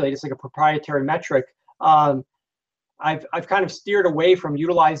calculate, it's like a proprietary metric. I've kind of steered away from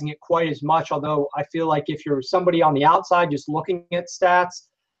utilizing it quite as much, although I feel like if you're somebody on the outside just looking at stats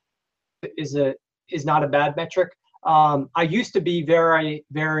is not a bad metric. I used to be very,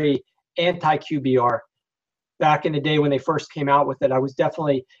 very anti-QBR back in the day when they first came out with it. I was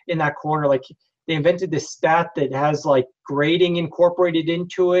definitely in that corner. Like, they invented this stat that has like grading incorporated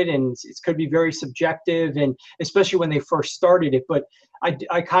into it, and it could be very subjective, and especially when they first started it. But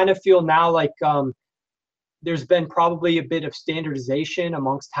I kind of feel now like there's been probably a bit of standardization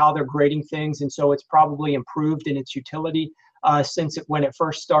amongst how they're grading things, and so it's probably improved in its utility when it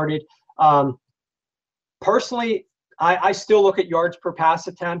first started. Personally, I still look at yards per pass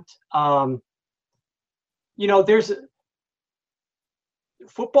attempt.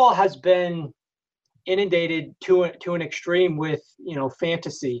 Football has been inundated to an extreme with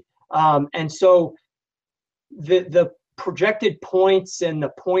fantasy, and so the projected points and the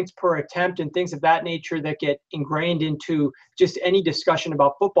points per attempt and things of that nature that get ingrained into just any discussion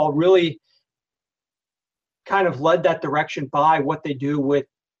about football really kind of led that direction by what they do with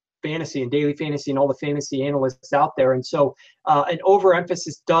fantasy and daily fantasy and all the fantasy analysts out there. And so an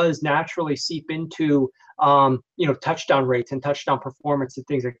overemphasis does naturally seep into touchdown rates and touchdown performance and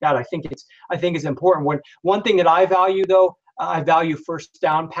things like that. I think it's important. One thing that I value, though, I value first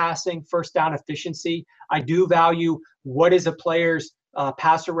down passing, first down efficiency. I do value what is a player's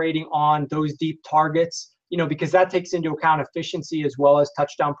passer rating on those deep targets, because that takes into account efficiency as well as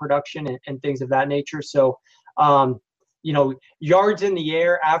touchdown production and things of that nature. So, yards in the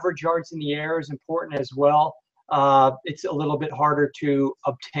air, average yards in the air is important as well. It's a little bit harder to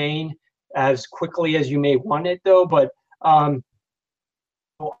obtain as quickly as you may want it, though. But I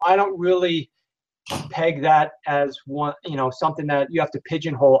don't really peg that as one, something that you have to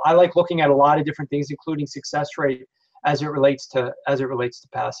pigeonhole. I like looking at a lot of different things, including success rate as it relates to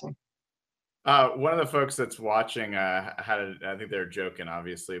passing. One of the folks that's watching I think they're joking,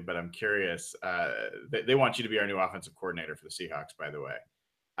 obviously, but I'm curious. They want you to be our new offensive coordinator for the Seahawks, by the way.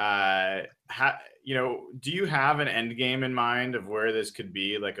 Do you have an end game in mind of where this could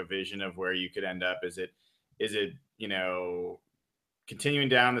be, like a vision of where you could end up? Is it continuing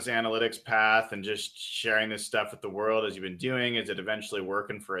down this analytics path and just sharing this stuff with the world as you've been doing? Is it eventually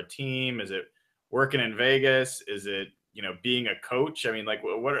working for a team? Is it working in Vegas? Is it being a coach? I mean, like,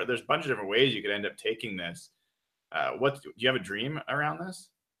 there's a bunch of different ways you could end up taking this. Do you have a dream around this?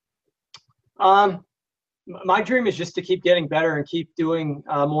 My dream is just to keep getting better and keep doing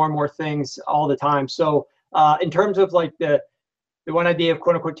more and more things all the time. So in terms of like the one idea of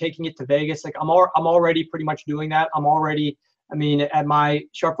quote unquote taking it to Vegas, like I'm already pretty much doing that. At my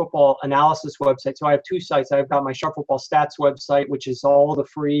Sharp Football Analysis website. So I have two sites. I've got my Sharp Football Stats website, which is all the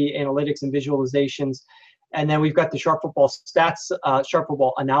free analytics and visualizations. And then we've got the Sharp Football Stats,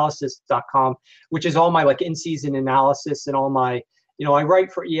 sharpfootballanalysis.com, which is all my like in-season analysis and all my I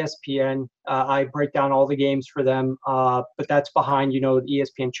write for ESPN. I break down all the games for them, but that's behind, the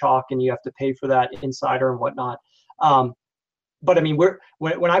ESPN Chalk, and you have to pay for that insider and whatnot. But I mean,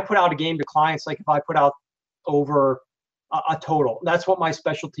 when I put out a game to clients, like if I put out over a total, that's what my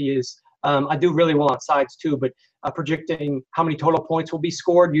specialty is. I do really well on sides too, but predicting how many total points will be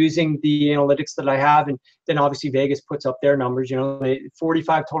scored using the analytics that I have, and then obviously Vegas puts up their numbers.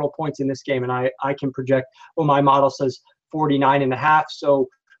 45 total points in this game, and I can project. Well, my model says 49.5, so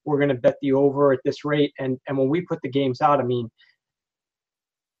we're going to bet the over at this rate. And when we put the games out, I mean,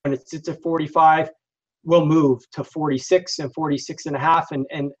 when it sits at 45, we'll move to 46 and 46.5,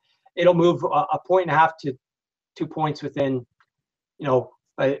 and it'll move a 1.5 to 2 points within,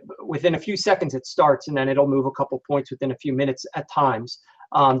 within a few seconds it starts, and then it'll move a couple points within a few minutes at times,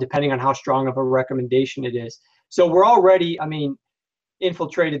 depending on how strong of a recommendation it is. So we're already,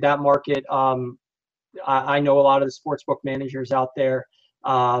 infiltrated that market. I know a lot of the sportsbook managers out there,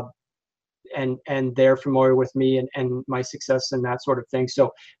 and they're familiar with me and my success and that sort of thing.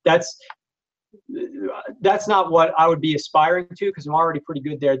 So that's not what I would be aspiring to, because I'm already pretty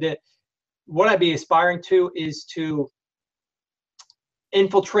good there. What I'd be aspiring to is to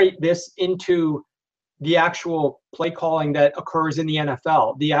infiltrate this into the actual play calling that occurs in the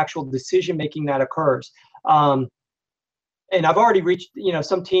NFL, the actual decision making that occurs. And I've already reached,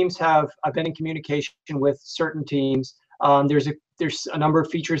 some teams I've been in communication with certain teams. There's a number of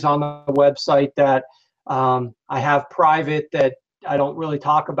features on the website that I have private that I don't really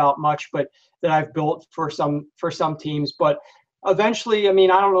talk about much, but that I've built for some teams. But eventually, I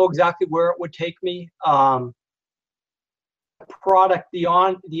don't know exactly where it would take me. The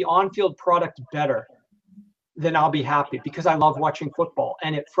on-field product better, then I'll be happy, because I love watching football,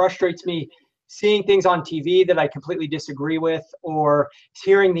 and it frustrates me seeing things on TV that I completely disagree with, or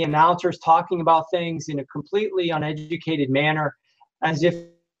hearing the announcers talking about things in a completely uneducated manner, as if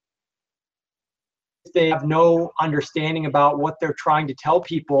they have no understanding about what they're trying to tell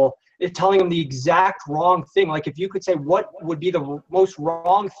people. It's telling them the exact wrong thing. Like, if you could say what would be the most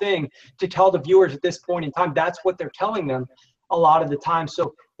wrong thing to tell the viewers at this point in time, that's what they're telling them a lot of the time.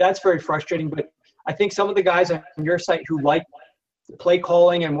 So that's very frustrating. But I think some of the guys on your site who like play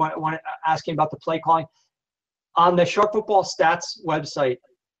calling and want asking about the play calling, on the Sharp Football Stats website,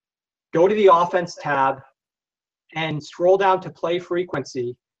 go to the offense tab and scroll down to play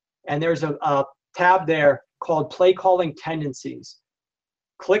frequency, and there's a tab there called play calling tendencies.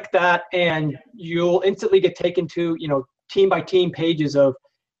 Click that, and you'll instantly get taken to team by team pages of,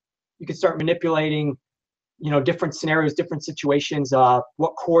 you can start manipulating different scenarios, different situations,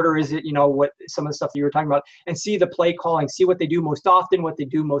 what quarter is it, what some of the stuff that you were talking about, and see the play calling, see what they do most often, what they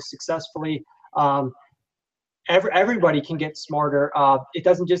do most successfully. Everybody can get smarter. It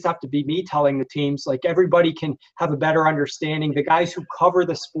doesn't just have to be me telling the teams. Like, everybody can have a better understanding. The guys who cover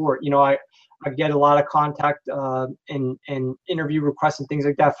the sport, I get a lot of contact and interview requests and things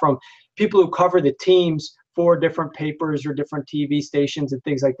like that from people who cover the teams for different papers or different TV stations and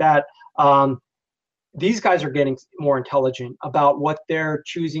things like that. These guys are getting more intelligent about what they're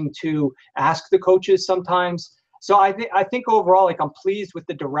choosing to ask the coaches sometimes. So I think overall, like, I'm pleased with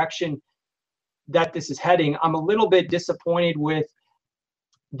the direction that this is heading. I'm a little bit disappointed with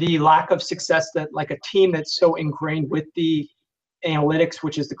the lack of success that, like, a team that's so ingrained with the analytics,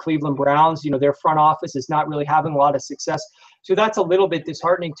 which is the Cleveland Browns, their front office is not really having a lot of success. So that's a little bit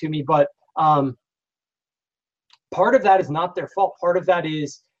disheartening to me. But part of that is not their fault. Part of that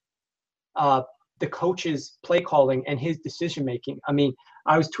is the coach's play calling and his decision making.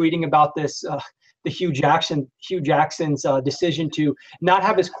 I was tweeting about this, the Hugh Jackson's decision to not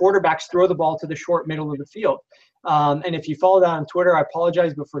have his quarterbacks throw the ball to the short middle of the field. And if you follow that on Twitter, I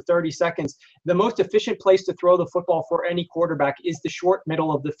apologize, but for 30 seconds, the most efficient place to throw the football for any quarterback is the short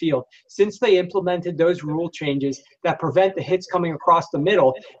middle of the field. Since they implemented those rule changes that prevent the hits coming across the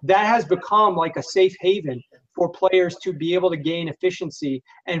middle, that has become like a safe haven for players to be able to gain efficiency,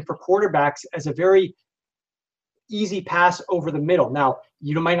 and for quarterbacks as a very easy pass over the middle. Now,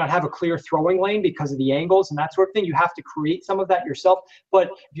 you might not have a clear throwing lane because of the angles and that sort of thing. You have to create some of that yourself. But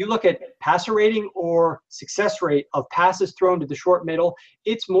if you look at passer rating or success rate of passes thrown to the short middle,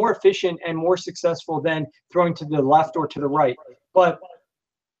 it's more efficient and more successful than throwing to the left or to the right. But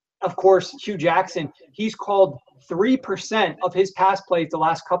of course, Hugh Jackson, he's called 3% of his pass plays the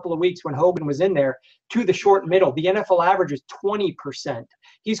last couple of weeks when Hogan was in there to the short middle. The NFL average is 20%.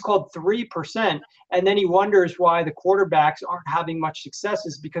 He's called 3%, and then he wonders why the quarterbacks aren't having much success,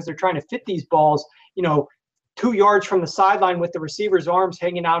 is because they're trying to fit these balls, 2 yards from the sideline with the receiver's arms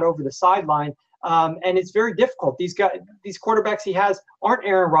hanging out over the sideline. And it's very difficult. These quarterbacks he has aren't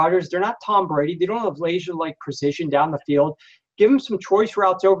Aaron Rodgers. They're not Tom Brady. They don't have laser-like precision down the field. give them some choice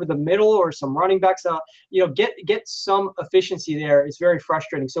routes over the middle or some running backs out. Get some efficiency there. It's very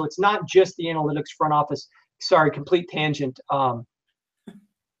frustrating. So it's not just the analytics front office. Sorry, complete tangent.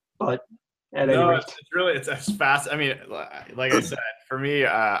 But at any rate. It's fast. I mean, like I said, for me,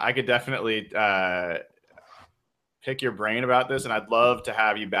 I could definitely pick your brain about this, and I'd love to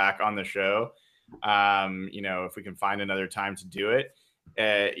have you back on the show. If we can find another time to do it.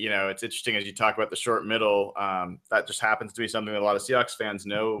 It's interesting as you talk about the short middle. That just happens to be something that a lot of Seahawks fans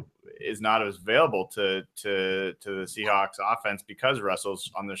know is not as available to the Seahawks offense because Russell's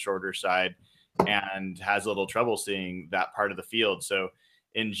on the shorter side and has a little trouble seeing that part of the field. So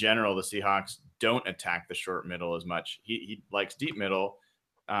in general, the Seahawks don't attack the short middle as much. He likes deep middle,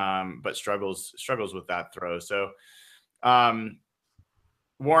 but struggles with that throw. So,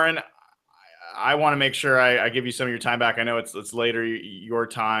 Warren, I want to make sure I give you some of your time back. I know it's later your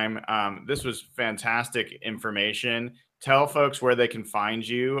time. This was fantastic information. Tell folks where they can find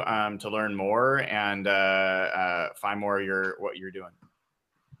you to learn more and find more of what you're doing.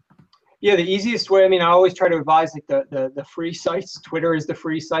 Yeah, the easiest way, I always try to advise like the free sites. Twitter is the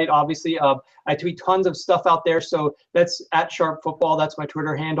free site, obviously. I tweet tons of stuff out there. So that's at Sharp Football. That's my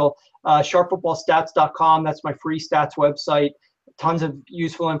Twitter handle. SharpFootballStats.com. That's my free stats website. Tons of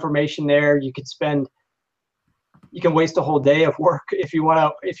useful information there. You can waste a whole day of work if you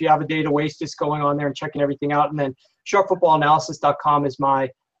have a day to waste just going on there and checking everything out. And then SharpFootballAnalysis.com is my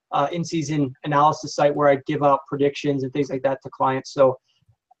in-season analysis site where I give out predictions and things like that to clients. So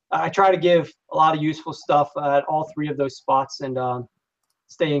I try to give a lot of useful stuff at all three of those spots and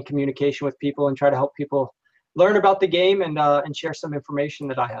stay in communication with people and try to help people learn about the game and share some information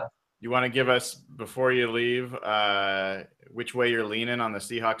that I have. You want to give us, before you leave, which way you're leaning on the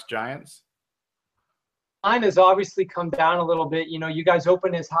Seahawks-Giants? Mine has obviously come down a little bit. You guys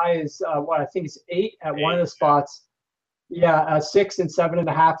open as high as, I think it's 8 at one of the spots. Yeah, 6 and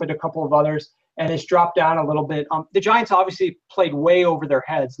 7.5 at a couple of others. And it's dropped down a little bit. The Giants obviously played way over their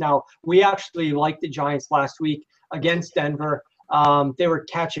heads. Now, we actually liked the Giants last week against Denver. They were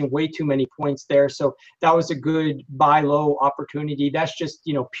catching way too many points there. So that was a good buy low opportunity. That's just,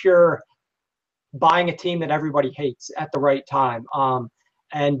 pure buying a team that everybody hates at the right time.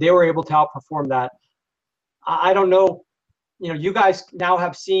 And they were able to outperform that. I don't know, you guys now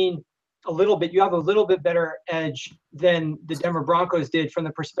have seen a little bit. You have a little bit better edge than the Denver Broncos did from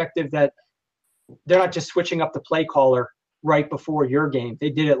the perspective that they're not just switching up the play caller right before your game. They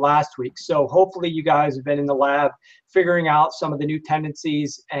did it last week. So hopefully you guys have been in the lab figuring out some of the new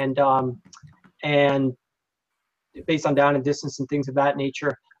tendencies and based on down and distance and things of that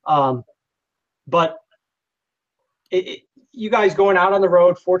nature. But you guys going out on the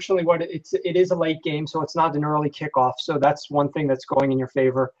road, fortunately, it is a late game, so it's not an early kickoff. So that's one thing that's going in your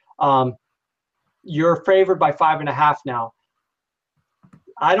favor. You're favored by 5.5 now.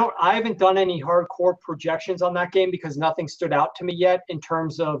 I haven't done any hardcore projections on that game because nothing stood out to me yet in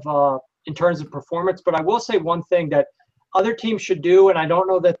terms of performance. But I will say one thing that other teams should do, and I don't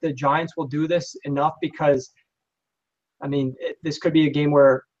know that the Giants will do this enough because, this could be a game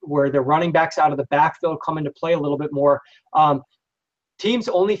where the running backs out of the backfield come into play a little bit more. Teams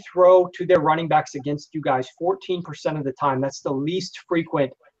only throw to their running backs against you guys 14% of the time. That's the least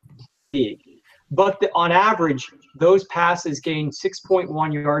frequent league. But on average, those passes gain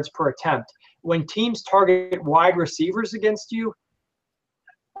 6.1 yards per attempt. When teams target wide receivers against you,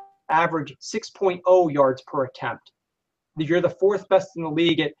 average 6.0 yards per attempt. You're the 4th best in the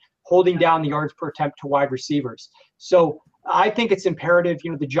league at holding down the yards per attempt to wide receivers. So I think it's imperative.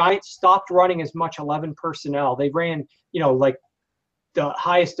 The Giants stopped running as much 11 personnel. They ran, like the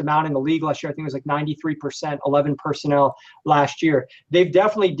highest amount in the league last year. I think it was like 93% 11 personnel last year. They've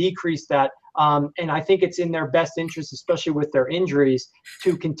definitely decreased that. And I think it's in their best interest, especially with their injuries,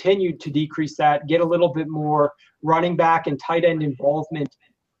 to continue to decrease that, get a little bit more running back and tight end involvement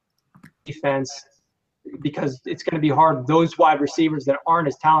defense, because it's going to be hard, those wide receivers that aren't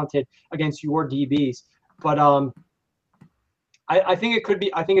as talented against your DBs. But I think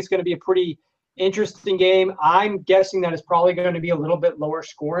it's going to be a pretty interesting game. I'm guessing that it's probably going to be a little bit lower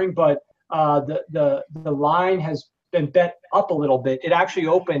scoring, but the line has been bet up a little bit. It actually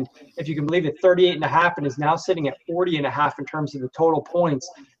opened, if you can believe it, 38.5 and is now sitting at 40.5 in terms of the total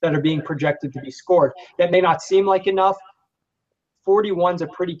points that are being projected to be scored. That may not seem like enough. 41 is a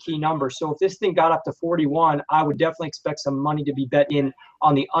pretty key number. So if this thing got up to 41, I would definitely expect some money to be bet in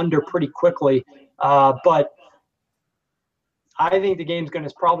on the under pretty quickly. But I think the game's going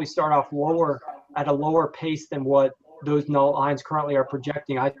to probably start off at a lower pace than what those lines currently are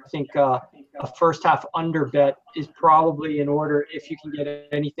projecting. I think a first half under bet is probably in order if you can get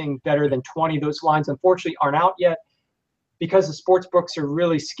anything better than 20. Those lines unfortunately aren't out yet because the sports books are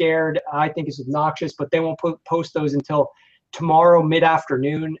really scared, I think it's obnoxious, but they won't post those until tomorrow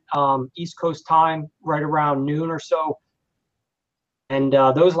mid-afternoon, East Coast time, right around noon or so. And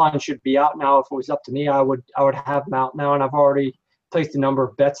those lines should be out now. If it was up to me, I would have them out now, and I've already placed a number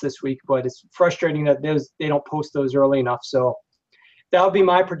of bets this week. But it's frustrating that they don't post those early enough. So that would be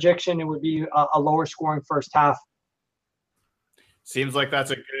my projection. It would be a lower scoring first half. Seems like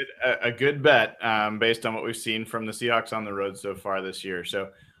that's a good bet based on what we've seen from the Seahawks on the road so far this year. So,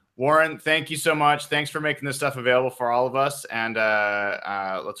 Warren, thank you so much. Thanks for making this stuff available for all of us, and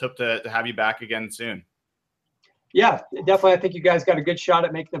let's hope to have you back again soon. Yeah, definitely. I think you guys got a good shot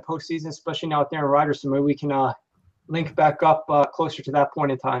at making the postseason, especially now with Aaron Rodgers. So maybe we can link back up closer to that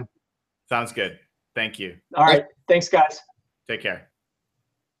point in time. Sounds good. Thank you. All right. Thanks, guys. Take care.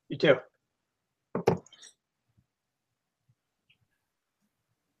 You too.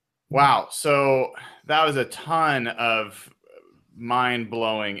 Wow. So that was a ton of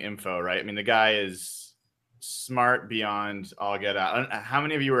mind-blowing info, right? I mean, the guy is smart beyond all get out. How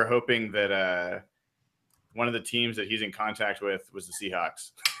many of you were hoping that one of the teams that he's in contact with was the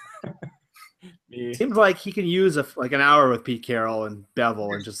Seahawks? Seems like he can use like an hour with Pete Carroll and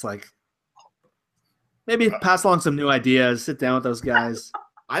Bevel and just like maybe pass along some new ideas, sit down with those guys.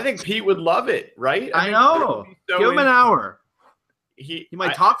 I think Pete would love it, right? I know. So give him an hour. He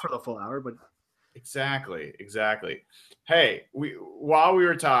might talk for the full hour, but exactly. Hey, while we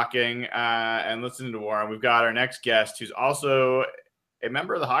were talking and listening to Warren, we've got our next guest who's also a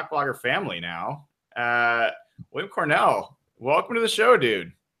member of the Hawk Blogger family now. William Cornell, welcome to the show,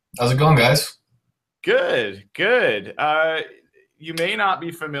 dude. How's it going, guys? Good. You may not be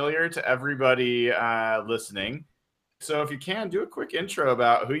familiar to everybody listening, so if you can, do a quick intro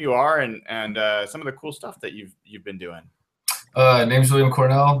about who you are and some of the cool stuff that you've been doing. Name's William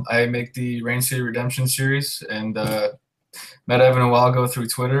Cornell. I make the Rain City Redemption series, and met Evan a while ago through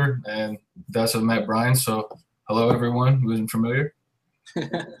Twitter, and that's how I met Brian. So hello, everyone who isn't familiar.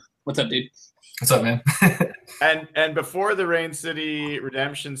 What's up, dude? What's up, man? and before the Rain City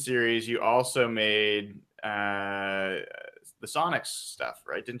Redemption series, you also made the Sonics stuff,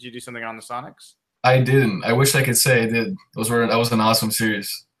 right? Didn't you do something on the Sonics? I didn't. I wish I could say I did. That was an awesome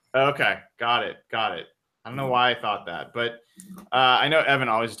series. Okay, got it. I don't know why I thought that, but I know Evan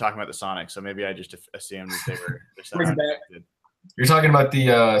always is talking about the Sonics, so maybe I just assumed that they were. You're talking about the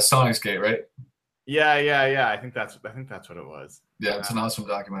Sonics Gate, right? Yeah. I think that's what it was. Yeah, it's an awesome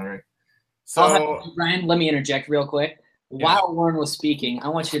documentary. So, Brian, let me interject real quick. While Warren was speaking, I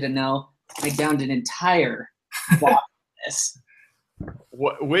want you to know I downed an entire box of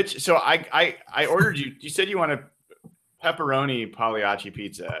this. So I ordered you. You said you want a pepperoni Pagliacci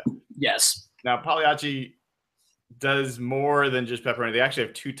pizza. Yes. Now Pagliacci does more than just pepperoni. They actually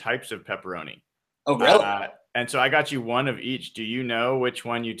have two types of pepperoni. Oh, really? And so I got you one of each. Do you know which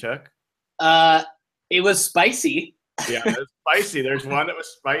one you took? It was spicy. Yeah, it was spicy. There's one that was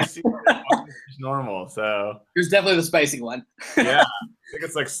spicy. There's one that was normal. So it was definitely the spicy one. Yeah, I think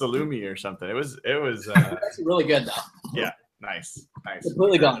it's like salumi or something. It was. That's really good though. Yeah, nice.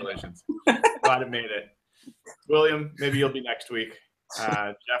 Completely gone. Congratulations. Glad it made it. William, maybe you'll be next week.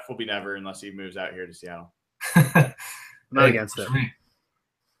 Jeff will be never unless he moves out here to Seattle. I'm not against it.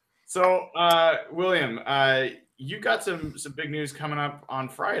 So, William, you got some big news coming up on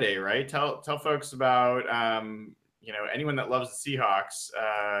Friday, right? Tell folks about anyone that loves the Seahawks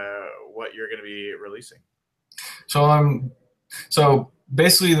what you're going to be releasing. So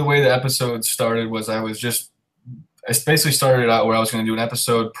basically the way the episode started was I basically started out where I was going to do an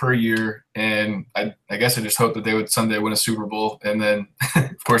episode per year, and I guess I just hoped that they would someday win a Super Bowl, and then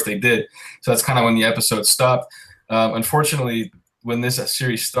of course they did. So that's kind of when the episode stopped. Unfortunately, when this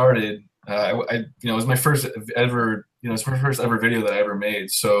series started, it was my first ever video that I ever made.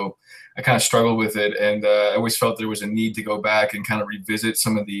 So I kind of struggled with it, and I always felt there was a need to go back and kind of revisit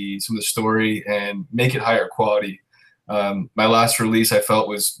some of the story and make it higher quality. My last release I felt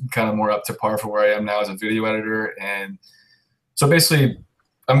was kind of more up to par for where I am now as a video editor. And so basically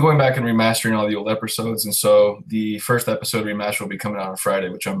I'm going back and remastering all the old episodes. And so the first episode remaster will be coming out on Friday,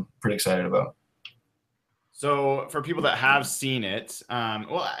 which I'm pretty excited about. So for people that have seen it,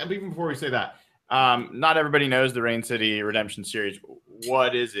 even before we say that, not everybody knows the Rain City Redemption series.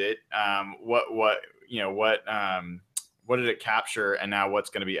 What is it? What did it capture? And now what's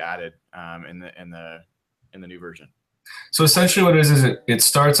going to be added in the new version? So essentially what it is it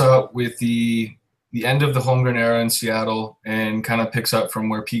starts out with the end of the Holmgren era in Seattle and kind of picks up from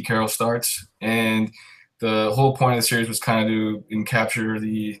where Pete Carroll starts. And the whole point of the series was kind of to encapsule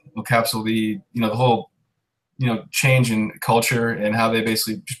the whole, change in culture and how they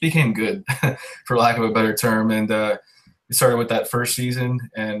basically just became good, for lack of a better term. And it started with that first season,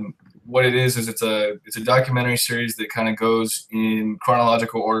 and what it is it's a documentary series that kind of goes in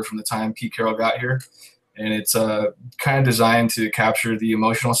chronological order from the time Pete Carroll got here, and it's kind of designed to capture the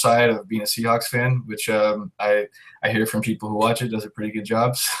emotional side of being a Seahawks fan, which I hear from people who watch it does a pretty good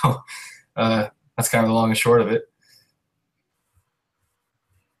job. So that's kind of the long and short of it.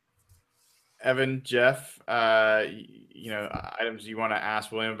 Evan, Jeff, items you want to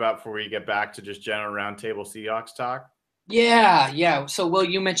ask William about before we get back to just general roundtable Seahawks talk? Yeah. So, Will,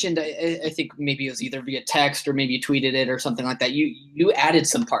 you mentioned, I think maybe it was either via text or maybe you tweeted it or something like that. You added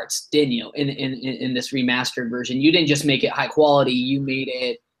some parts, didn't you, in this remastered version? You didn't just make it high quality. You made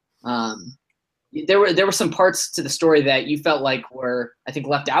it. There were some parts to the story that you felt like were, I think,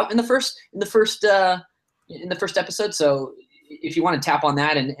 left out in the first episode. So, if you want to tap on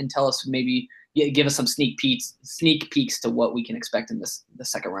that and tell us, maybe give us some sneak peeks to what we can expect in the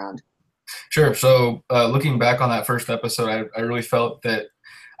second round. Sure. So looking back on that first episode, I really felt that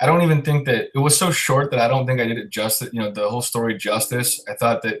I don't even think that it was so short that I don't think I did it justice, the whole story justice. I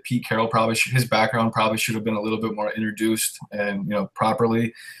thought that Pete Carroll his background probably should have been a little bit more introduced and,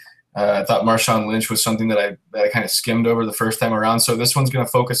 properly. I thought Marshawn Lynch was something that I kind of skimmed over the first time around. So this one's going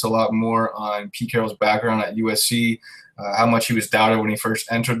to focus a lot more on Pete Carroll's background at USC, how much he was doubted when he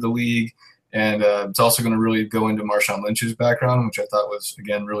first entered the league. And it's also going to really go into Marshawn Lynch's background, which I thought was,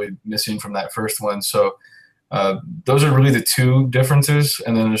 again, really missing from that first one. So those are really the two differences.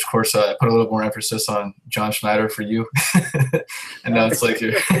 And then, of course, I put a little more emphasis on John Schneider for you. And now it's like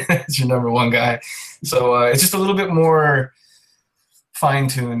it's your number one guy. So it's just a little bit more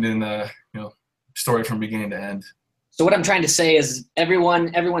fine-tuned in the story from beginning to end. So what I'm trying to say is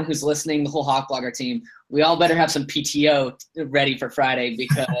everyone who's listening, the whole Hawk Blogger team, we all better have some PTO ready for Friday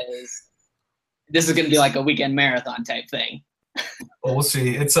because this is going to be like a weekend marathon type thing. Well, we'll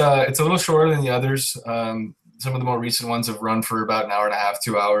see. It's a little shorter than the others. Some of the more recent ones have run for about an hour and a half,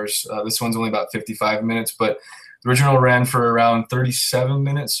 2 hours. This one's only about 55 minutes, but the original ran for around 37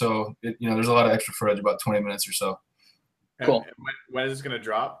 minutes. So, there's a lot of extra footage, about 20 minutes or so. Cool. When is this going to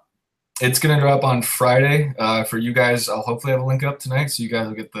drop? It's going to drop on Friday. For you guys, I'll hopefully have a link up tonight so you guys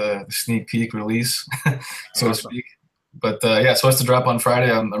will get the sneak peek release, so to speak. But, yeah, so it's to drop on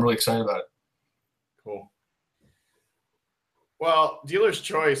Friday. I'm really excited about it. Cool. Well, dealer's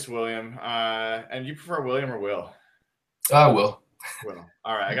choice, William. And you prefer William or Will? Will. Will.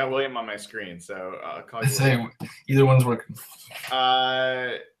 All right. I got William on my screen, so I'll call you. I say either one's working.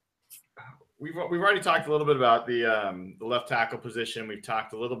 We've already talked a little bit about the left tackle position. We've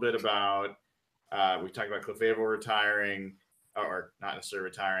talked a little bit about Cliff Averill retiring, or not necessarily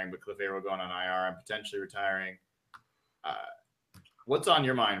retiring, but Cliff Averill going on IR and potentially retiring. What's on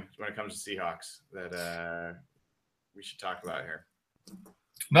your mind when it comes to Seahawks that we should talk about here?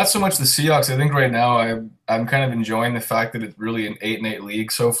 Not so much the Seahawks. I think right now I'm kind of enjoying the fact that it's really an 8-8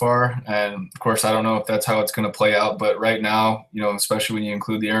 league so far. And, of course, I don't know if that's how it's going to play out. But right now, especially when you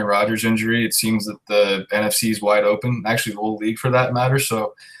include the Aaron Rodgers injury, it seems that the NFC is wide open, actually the whole league for that matter.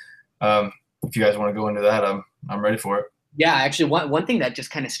 So if you guys want to go into that, I'm ready for it. Yeah, actually, one thing that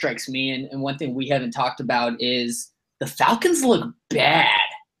just kind of strikes me and one thing we haven't talked about is the Falcons look bad.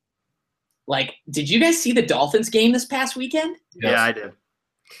 Like, did you guys see the Dolphins game this past weekend? Yes. Yeah, I did.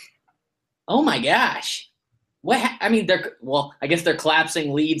 Oh my gosh! I guess they're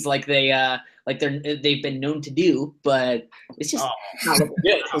collapsing leads like they've been known to do, but it's just not looking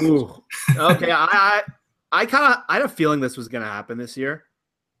good. Ooh. Okay, I had a feeling this was going to happen this year,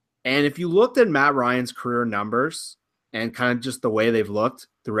 and if you looked at Matt Ryan's career numbers and kind of just the way they've looked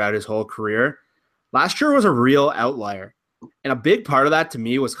throughout his whole career, last year was a real outlier, and a big part of that to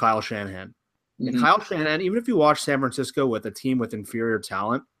me was Kyle Shanahan. Mm-hmm. And Kyle Shanahan, even if you watch San Francisco with a team with inferior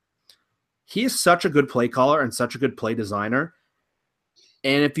talent, he is such a good play caller and such a good play designer.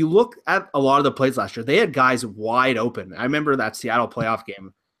 And if you look at a lot of the plays last year, they had guys wide open. I remember that Seattle playoff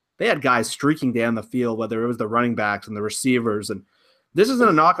game. They had guys streaking down the field, whether it was the running backs and the receivers. And this isn't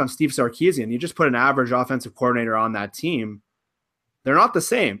a knock on Steve Sarkisian. You just put an average offensive coordinator on that team. They're not the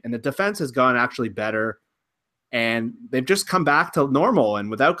same. And the defense has gone actually better. And they've just come back to normal. And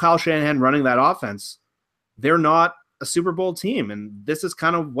without Kyle Shanahan running that offense, they're not a Super Bowl team. And this is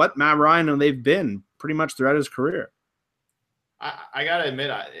kind of what Matt Ryan and they've been pretty much throughout his career. I got to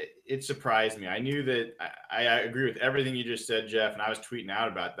admit, it surprised me. I knew that I agree with everything you just said, Jeff, and I was tweeting out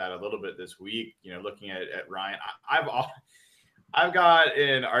about that a little bit this week, looking at Ryan. I've got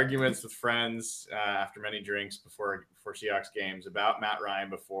in arguments with friends after many drinks before Seahawks games about Matt Ryan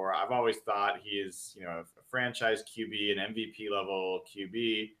before. I've always thought he is, a franchise QB, an MVP level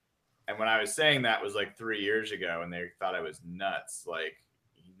QB. And when I was saying that was like 3 years ago, and they thought I was nuts. Like,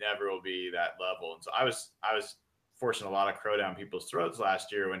 he never will be that level. And so I was forcing a lot of crow down people's throats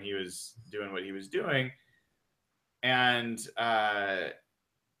last year when he was doing what he was doing. And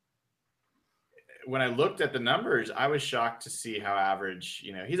when I looked at the numbers, I was shocked to see how average,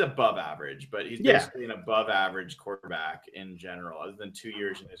 he's above average, but he's basically an above average quarterback in general, other than 2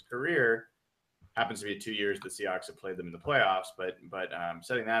 years in his career. Happens to be 2 years the Seahawks have played them in the playoffs, but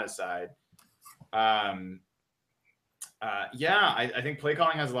setting that aside, I think play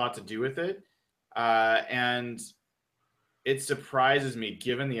calling has a lot to do with it. And it surprises me,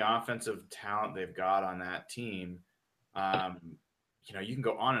 given the offensive talent they've got on that team. You can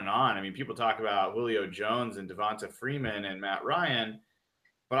go on and on. I mean, people talk about Julio Jones and Devonta Freeman and Matt Ryan,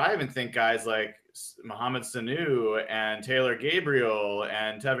 but I even think guys like Mohamed Sanu and Taylor Gabriel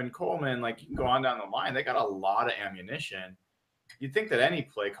and Tevin Coleman, like you can go on down the line. They got a lot of ammunition. You'd think that any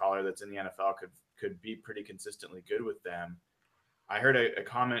play caller that's in the NFL could be pretty consistently good with them. I heard a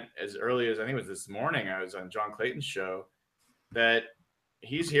comment as early as I think it was this morning. I was on John Clayton's show that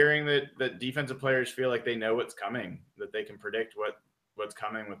he's hearing that defensive players feel like they know what's coming, that they can predict what's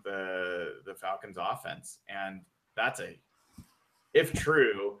coming with the Falcons offense. And that's if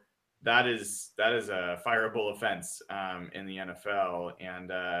true, that is a fireable offense in the NFL.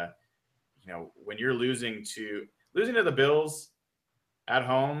 And when you're losing to the Bills at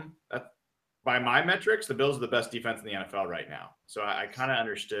home, by my metrics, the Bills are the best defense in the NFL right now. So I kind of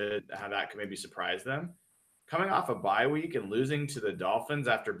understood how that could maybe surprise them. Coming off a bye week and losing to the Dolphins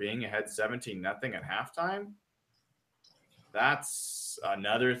after being ahead 17-0 at halftime, that's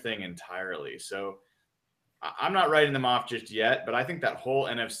another thing entirely. So I'm not writing them off just yet, but I think that whole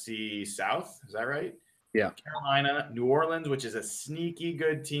NFC South, is that right? Yeah. Carolina, New Orleans, which is a sneaky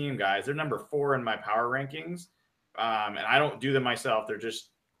good team, guys. They're number 4 in my power rankings. And I don't do them myself. They're just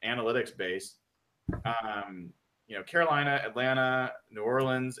analytics based. Carolina, Atlanta, New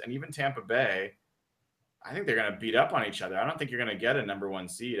Orleans, and even Tampa Bay, I think they're going to beat up on each other. I don't think you're going to get a number 1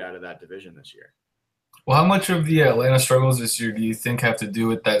 seed out of that division this year. Well, how much of the Atlanta struggles this year do you think have to do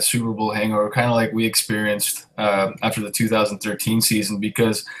with that Super Bowl hangover, kind of like we experienced after the 2013 season?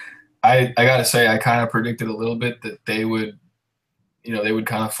 Because I got to say, I kind of predicted a little bit that they would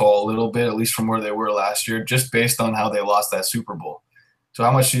kind of fall a little bit, at least from where they were last year, just based on how they lost that Super Bowl. So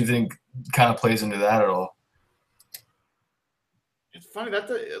how much do you think kind of plays into that at all? It's funny that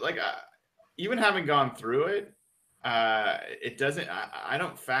even having gone through it, it doesn't. I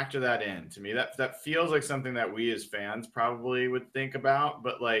don't factor that in. To me, that feels like something that we as fans probably would think about.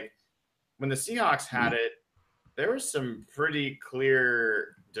 But like when the Seahawks had it, there was some pretty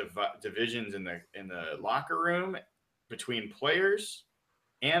clear divisions in the locker room between players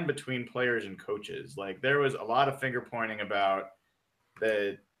and between players and coaches. Like there was a lot of finger pointing about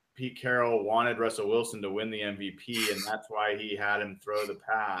that Pete Carroll wanted Russell Wilson to win the MVP, and that's why he had him throw the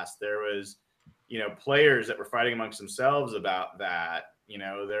pass. There was, players that were fighting amongst themselves about that.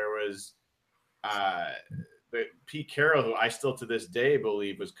 There was Pete Carroll, who I still to this day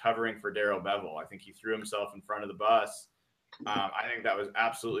believe was covering for Darrell Bevell. I think he threw himself in front of the bus. I think that was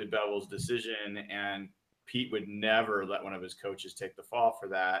absolutely Bevell's decision, and Pete would never let one of his coaches take the fall for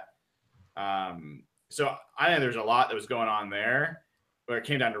that. So I think there's a lot that was going on there, where it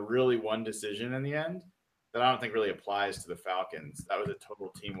came down to really one decision in the end that I don't think really applies to the Falcons. That was a total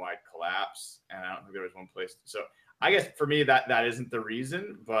team-wide collapse, and I don't think there was one place. So I guess for me that isn't the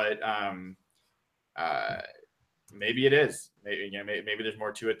reason, but maybe it is. Maybe there's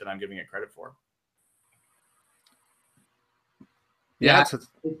more to it than I'm giving it credit for. Yeah.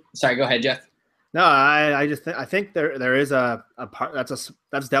 Sorry, go ahead, Jeff. No, I think there is a part that's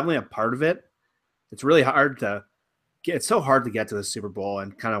definitely a part of it. It's really hard to get. It's so hard to get to the Super Bowl,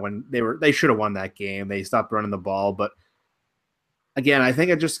 and kind of when they should have won that game, they stopped running the ball. But again, I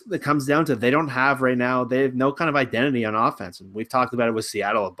think it comes down to they don't have right now. They have no kind of identity on offense, and we've talked about it with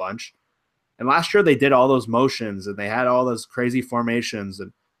Seattle a bunch. And last year they did all those motions and they had all those crazy formations,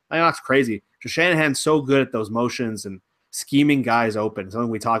 and I know it's crazy. Shanahan's so good at those motions and scheming guys open. Something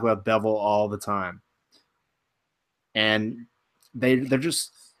we talk about Bevell all the time. And they're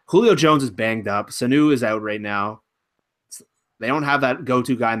just Julio Jones is banged up. Sanu is out right now. They don't have that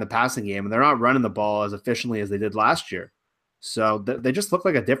go-to guy in the passing game, and they're not running the ball as efficiently as they did last year. So they just look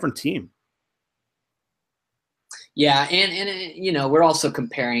like a different team. Yeah, and we're also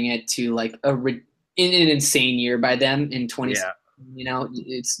comparing it to like an insane year by them in 20. Yeah.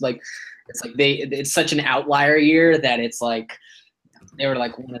 It's such an outlier year that it's like they were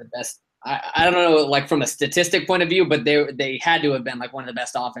like one of the best. I don't know, like from a statistic point of view, but they had to have been like one of the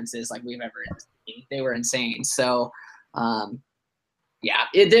best offenses like we've ever seen. They were insane. So,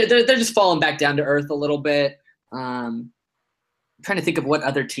 they're just falling back down to earth a little bit. I'm trying to think of what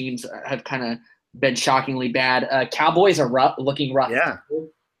other teams have kind of been shockingly bad. Cowboys are looking rough. Yeah.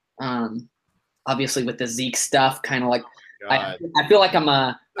 Obviously with the Zeke stuff, kind of like God. I feel like I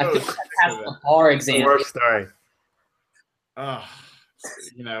feel like I passed the bar exam. Worst story. Oh,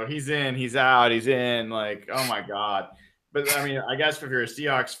 he's in, he's out, he's in. Like, oh my God. But I mean, I guess if you're a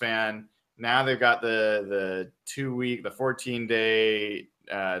Seahawks fan, now they've got the 14-day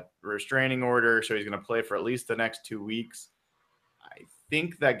restraining order, so he's going to play for at least the next 2 weeks. I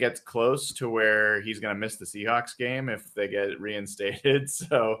think that gets close to where he's going to miss the Seahawks game if they get reinstated.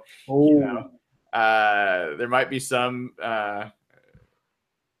 So, there might be some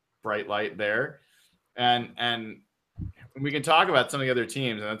bright light there, and we can talk about some of the other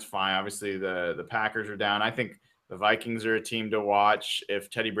teams, and that's fine. Obviously, the Packers are down. I think the Vikings are a team to watch. If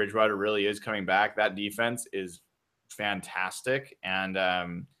Teddy Bridgewater really is coming back, that defense is fantastic, and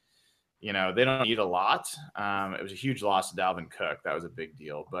they don't need a lot. It was a huge loss to Dalvin Cook. That was a big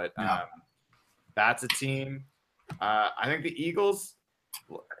deal, but that's a team. I think the Eagles.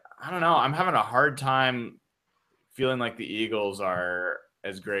 I don't know. I'm having a hard time feeling like the Eagles are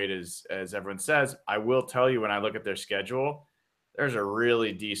as great as everyone says. I will tell you, when I look at their schedule, there's a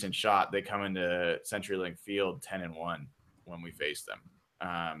really decent shot they come into CenturyLink Field 10-1 when we face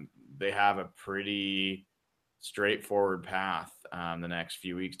them. They have a pretty straightforward path the next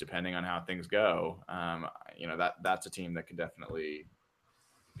few weeks, depending on how things go. That's a team that can definitely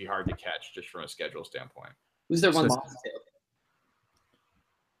be hard to catch just from a schedule standpoint. Who's their one loss to?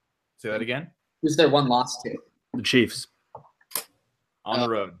 Say that again? Who's their one loss to? The Chiefs. On the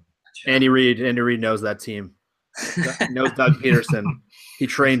road. Andy Reid knows that team. He knows Doug Peterson. He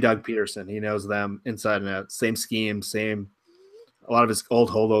trained Doug Peterson. He knows them inside and out. Same scheme, a lot of his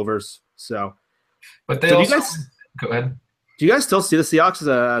old holdovers. So, but go ahead. Do you guys still see the Seahawks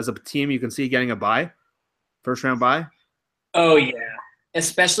as a team you can see getting a bye, first round bye? Oh yeah,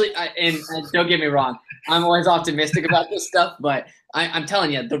 especially and don't get me wrong, I'm always optimistic about this stuff, but I'm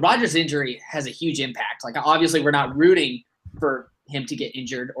telling you, the Rodgers injury has a huge impact. Like, obviously, we're not rooting for him to get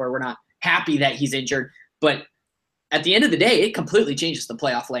injured, or we're not happy that he's injured, but at the end of the day, it completely changes the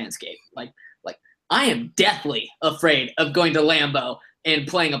playoff landscape. Like I am deathly afraid of going to Lambeau and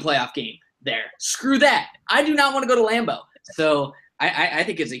playing a playoff game there. Screw that. I do not want to go to Lambeau. So I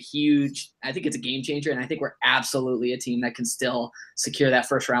think it's a game changer, and I think we're absolutely a team that can still secure that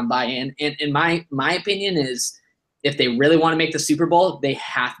first round buy-in. And in my opinion is, if they really want to make the Super Bowl, they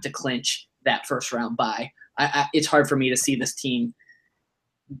have to clinch that first round bye. It's hard for me to see this team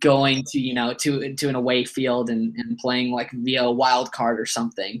going to to an away field and playing like via a wild card or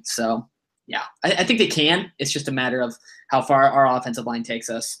something. So yeah, I think they can. It's just a matter of how far our offensive line takes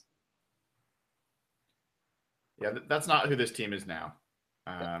us. Yeah, that's not who this team is now.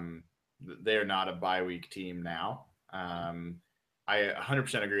 They are not a bye week team now. I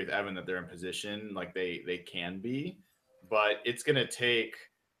 100% agree with Evan that they're in position, like they can be, but it's going to take,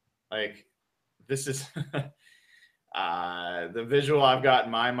 like, this is the visual I've got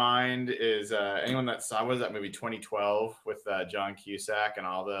in my mind is anyone that saw, what was that movie 2012 with John Cusack and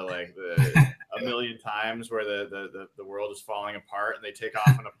all the a million times where the world is falling apart and they take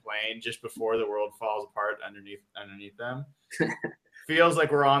off on a plane just before the world falls apart underneath them. Feels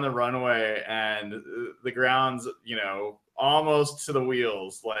like we're on the runway and the ground's, almost to the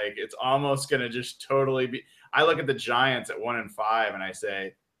wheels. Like, it's almost going to just totally be. I look at the Giants at 1-5 and I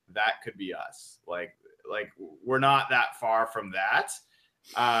say, that could be us. Like we're not that far from that.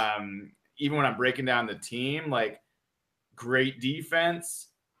 Even when I'm breaking down the team, like, great defense,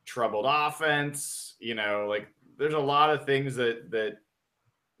 troubled offense, there's a lot of things that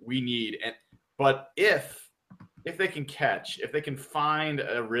we need. But if they can catch, if they can find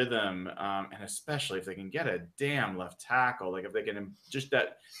a rhythm, and especially if they can get a damn left tackle, like if they can just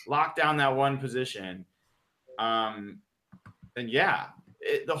lock down that one position, then yeah,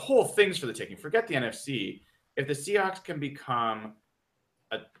 the whole thing's for the taking. Forget the NFC. If the Seahawks can become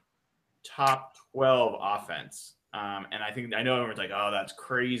a top 12 offense, and I know everyone's like, oh, that's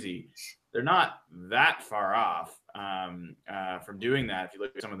crazy. They're not that far off from doing that. If you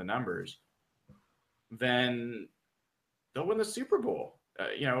look at some of the numbers, then they'll win the Super Bowl.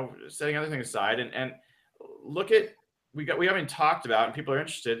 Setting other things aside, and look at we haven't talked about, and people are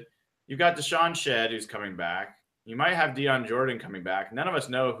interested. You've got Deshaun Shedd, who's coming back. You might have Dion Jordan coming back. None of us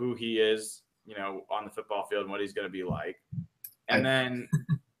know who he is, on the football field and what he's going to be like. And then,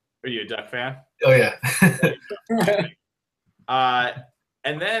 are you a Duck fan? Oh yeah.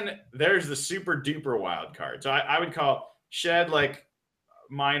 And then there's the super duper wild card. So I would call Shedd like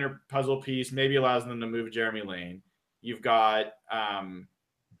minor puzzle piece, maybe allows them to move Jeremy Lane. You've got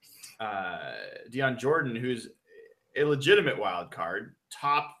Dion Jordan, who's a legitimate wild card,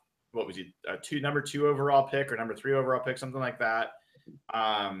 top what was he, number 2 overall pick or number 3 overall pick, something like that.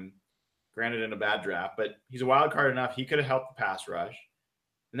 Granted in a bad draft, but he's a wild card enough. He could have helped the pass rush.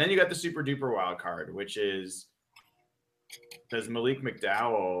 And then you got the super duper wild card, which is, does Malik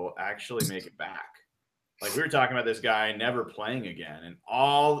McDowell actually make it back? Like, we were talking about this guy never playing again, and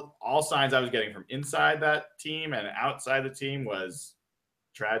all signs I was getting from inside that team and outside the team was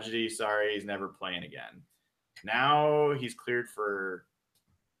tragedy. Sorry, he's never playing again. Now he's cleared for,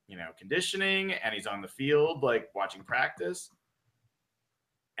 conditioning, and he's on the field, like, watching practice.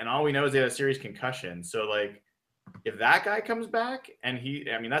 And all we know is they had a serious concussion. So, like, if that guy comes back and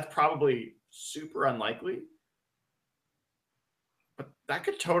that's probably super unlikely, but that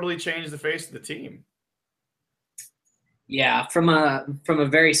could totally change the face of the team. Yeah, from a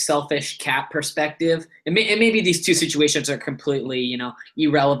very selfish cap perspective, and maybe these two situations are completely,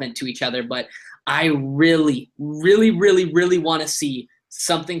 irrelevant to each other, but I really, really, really, really want to see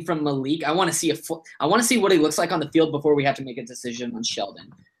something from Malik. I want to see what he looks like on the field before we have to make a decision on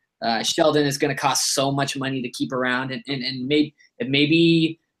Sheldon. Sheldon is going to cost so much money to keep around, and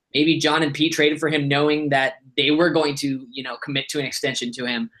maybe John and Pete traded for him knowing that they were going to, commit to an extension to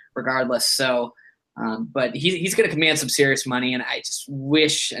him regardless. So, but he's going to command some serious money, and I just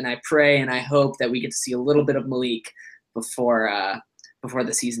wish and I pray and I hope that we get to see a little bit of Malik before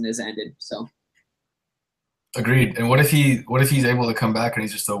the season is ended. So. Agreed. And what if he's able to come back and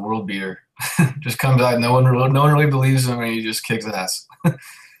he's just a world beater? Just comes out, no one really believes him, and he just kicks ass.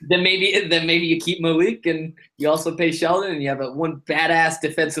 Then maybe you keep Malik and you also pay Sheldon, and you have one badass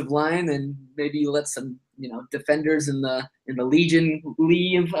defensive line, and maybe you let some defenders in the Legion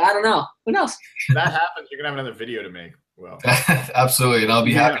leave. I don't know. Who knows? If that happens, you're gonna have another video to make. Well, absolutely, and I'll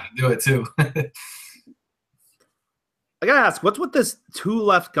be happy to do it too. I gotta ask, what's with this 2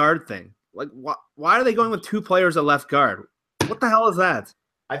 left guard thing? Like, why are they going with 2 players at left guard? What the hell is that?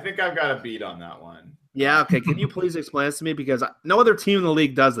 I think I've got a beat on that one. Yeah, okay. Can you please explain this to me? Because no other team in the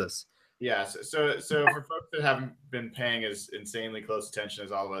league does this. Yes. So for folks that haven't been paying as insanely close attention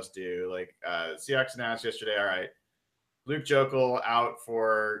as all of us do, like Seahawks announced yesterday, all right, Luke Joeckel out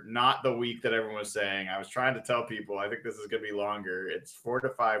for not the week that everyone was saying. I was trying to tell people I think this is going to be longer. It's 4 to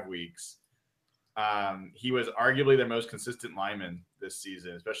 5 weeks. He was arguably their most consistent lineman this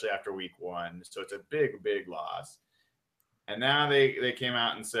season, especially after week 1. So it's a big, big loss. And now they came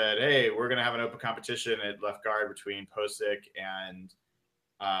out and said, hey, we're going to have an open competition at left guard between Posick and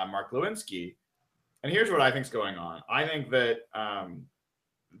Mark Lewinsky. And here's what I think is going on. I think that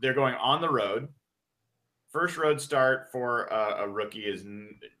they're going on the road. First road start for a rookie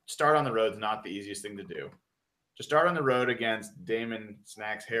start on the road is not the easiest thing to do. To start on the road against Damon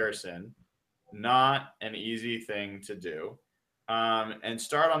Snacks Harrison, not an easy thing to do. And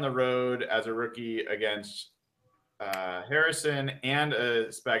start on the road as a rookie against Harrison and a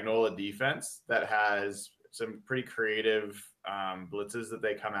Spagnuolo defense that has some pretty creative blitzes that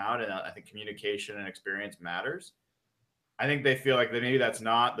they come out, and I think communication and experience matters. I think they feel like maybe that's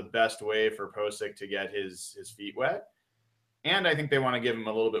not the best way for Posick to get his feet wet. And I think they want to give him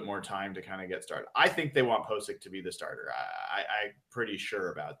a little bit more time to kind of get started. I think they want Posick to be the starter. I'm pretty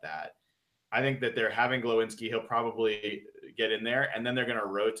sure about that. I think that they're having Glowinski. He'll probably get in there, and then they're going to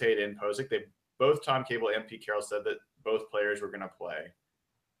rotate in Posick. Both Tom Cable and Pete Carroll said that both players were going to play.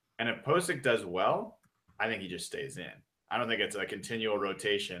 And if Posick does well, I think he just stays in. I don't think it's a continual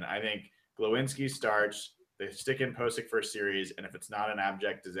rotation. I think Glowinski starts, they stick in Posick for a series, and if it's not an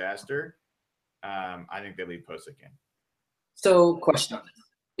abject disaster, I think they leave Posick in. So, question: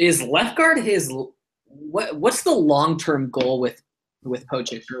 is left guard what's the long-term goal with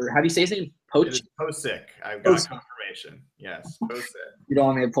Posick? Or how do you say his name? Posick. I've got confirmation. Yes, Posick. You don't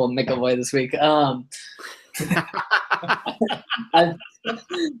want me to pull Mick away this week. I've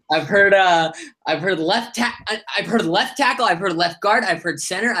heard left tackle. I've heard left guard. I've heard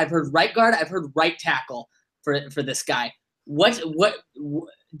center. I've heard right guard. I've heard right tackle for this guy. What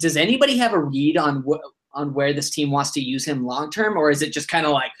does anybody have a read on where this team wants to use him long term, or is it just kind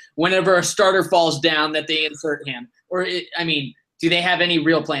of like whenever a starter falls down that they insert him? Or do they have any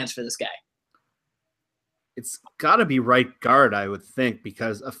real plans for this guy? It's got to be right guard, I would think,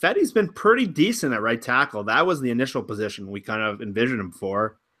 because Affetti's been pretty decent at right tackle. That was the initial position we kind of envisioned him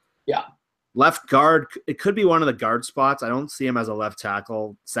for. Yeah. Left guard, it could be one of the guard spots. I don't see him as a left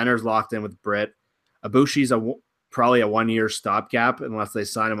tackle. Center's locked in with Britt. Ibushi's probably a 1-year stopgap unless they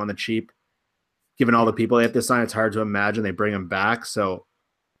sign him on the cheap. Given all the people they have to sign, it's hard to imagine they bring him back. So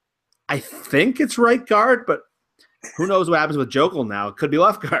I think it's right guard, but who knows what happens with Joeckel now? It could be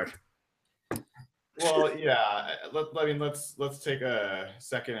left guard. Well, yeah. Let's take a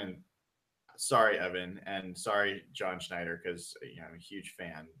second and sorry, Evan, and sorry, John Schneider, because I'm a huge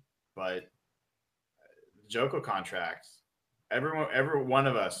fan. but Joko contract, every one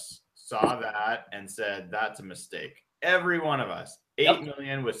of us saw that and said that's a mistake. Every one of us. 8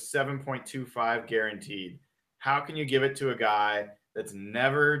 million with 7.25 guaranteed. How can you give it to a guy that's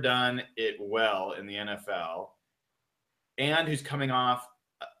never done it well in the NFL and who's coming off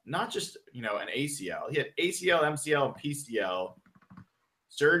not just, an ACL. He had ACL, MCL, and PCL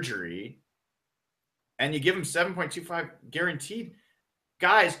surgery, and you give him 7.25 guaranteed.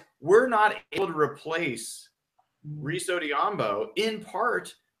 Guys, we're not able to replace Reese Odiombo in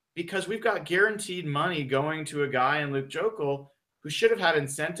part because we've got guaranteed money going to a guy in Luke Joeckel who should have had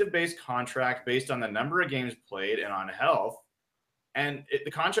incentive-based contract based on the number of games played and on health. And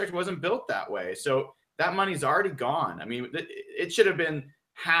the contract wasn't built that way. So that money's already gone. I mean, it should have been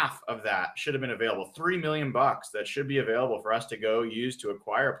half of that should have been available. $3 million that should be available for us to go use to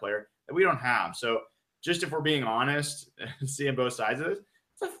acquire a player that we don't have. So just if we're being honest, seeing both sides of this,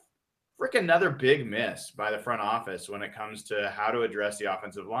 it's a freaking another big miss by the front office when it comes to how to address the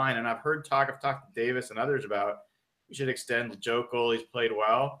offensive line. And I've talked to Davis and others about we should extend Joeckel. He's played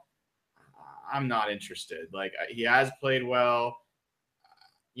well. I'm not interested. Like, he has played well.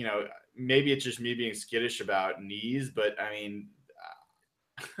 Maybe it's just me being skittish about knees, but I mean,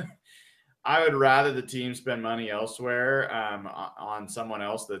 I would rather the team spend money elsewhere on someone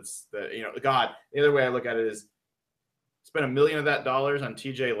else God, the other way I look at it is spend $1 million of that dollars on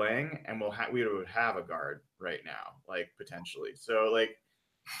TJ Lang and we would have a guard right now, like, potentially. So, like,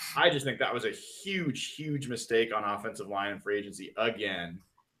 I just think that was a huge, huge mistake on offensive line and free agency again.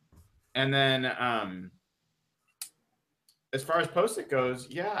 And then as far as Postic goes,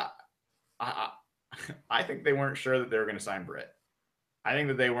 yeah, I think they weren't sure that they were going to sign Britt. I think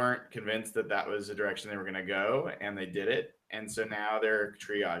that they weren't convinced that that was the direction they were going to go, and they did it. And so now they're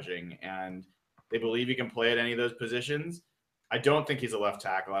triaging, and they believe he can play at any of those positions. I don't think he's a left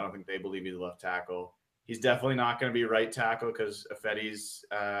tackle. I don't think they believe he's a left tackle. He's definitely not going to be right tackle because Ifedi's,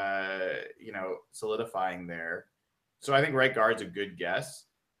 solidifying there. So I think right guard's a good guess.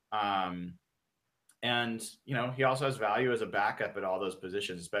 And, he also has value as a backup at all those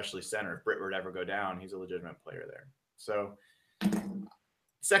positions, especially center. If Britt were to ever go down, he's a legitimate player there. So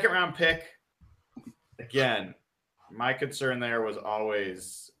second round pick, again, my concern there was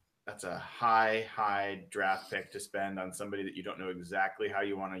always that's a high draft pick to spend on somebody that you don't know exactly how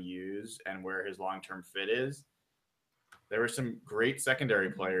you want to use and where his long-term fit is. There were some great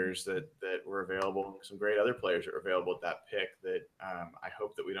secondary players that were available, some great other players that were available at that pick that I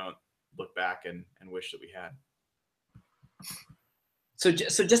hope that we don't look back and wish that we had. So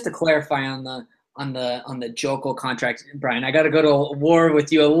just to clarify on the Joeckel contract, Brian, I got to go to war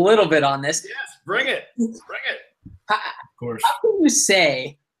with you a little bit on this. Yes, bring it. Of course. How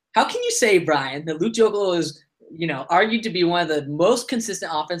can you say, Brian, that Luke Joeckel is, argued to be one of the most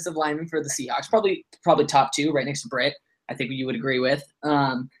consistent offensive linemen for the Seahawks, probably top two, right next to Britt, I think you would agree with.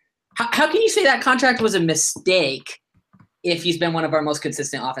 How can you say that contract was a mistake if he's been one of our most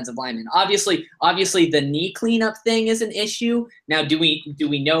consistent offensive linemen? Obviously the knee cleanup thing is an issue. Now, do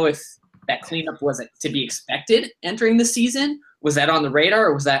we know if that cleanup was to be expected entering the season? Was that on the radar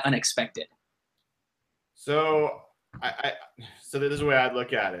or was that unexpected? So so this is the way I'd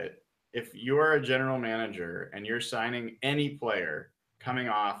look at it. If you're a general manager and you're signing any player coming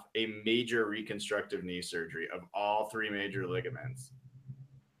off a major reconstructive knee surgery of all three major ligaments,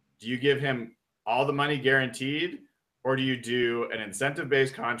 do you give him all the money guaranteed or do you do an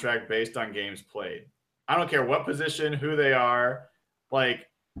incentive-based contract based on games played? I don't care what position, who they are. Like,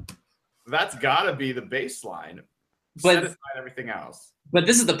 that's got to be the baseline. Set aside everything else. But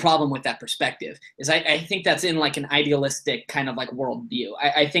this is the problem with that perspective is I think that's in like an idealistic kind of like worldview.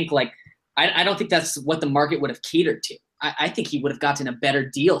 I think like I don't think that's what the market would have catered to. I think he would have gotten a better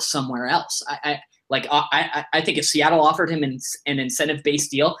deal somewhere else. I think if Seattle offered him an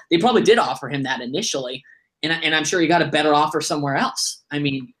incentive-based deal, they probably did offer him that initially, and I'm sure he got a better offer somewhere else. I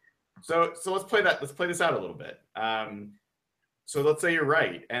mean, so let's play this out a little bit. So let's say you're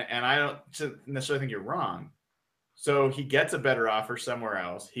right, and I don't necessarily think you're wrong. So he gets a better offer somewhere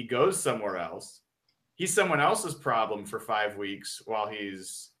else. He goes somewhere else. He's someone else's problem for 5 weeks while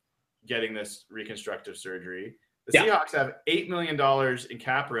he's getting this reconstructive surgery. The Seahawks have $8 million in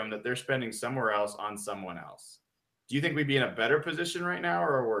cap room that they're spending somewhere else on someone else. Do you think we'd be in a better position right now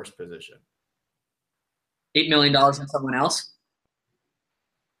or a worse position? $8 million on someone else?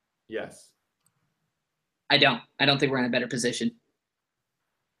 Yes. I don't think we're in a better position.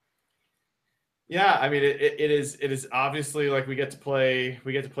 Yeah, I mean, it is obviously like we get to play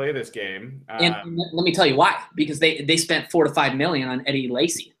this game. And let me tell you why. Because they spent $4 to $5 million on Eddie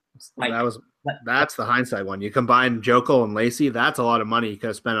Lacy. That was That's the hindsight one. You combine Jokel and Lacey, that's a lot of money you could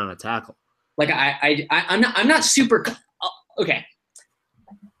have spent on a tackle. Like I'm not super okay.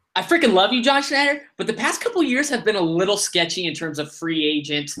 I freaking love you, John Schneider, but the past couple years have been a little sketchy in terms of free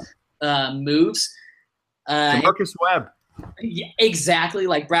agent moves. Marcus Webb. Yeah, exactly.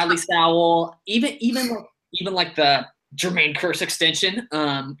 Like Bradley Sowell, even like the Jermaine Kearse extension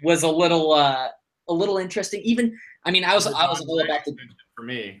was a little interesting. Even I was all about the for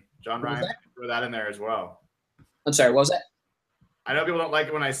me. John Ryan, throw that in there as well. I'm sorry, what was that? I know people don't like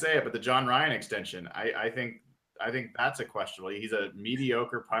it when I say it, but the John Ryan extension, I think that's a questionable. He's a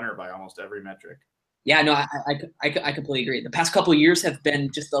mediocre punter by almost every metric. Yeah, no, I completely agree. The past couple of years have been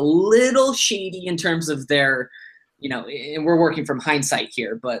just a little shady in terms of their, and we're working from hindsight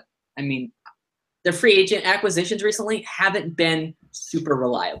here, but I mean, their free agent acquisitions recently haven't been super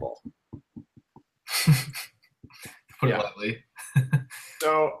reliable. Put it lightly.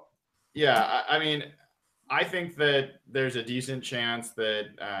 So, yeah, I mean, I think that there's a decent chance that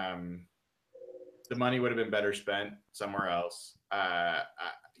the money would have been better spent somewhere else. I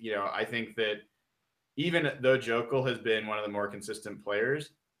think that even though Jokel has been one of the more consistent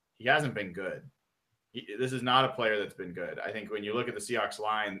players, he hasn't been good. This is not a player that's been good. I think when you look at the Seahawks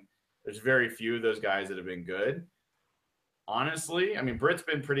line, there's very few of those guys that have been good. Honestly, I mean, Britt's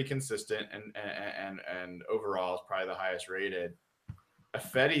been pretty consistent and overall is probably the highest rated.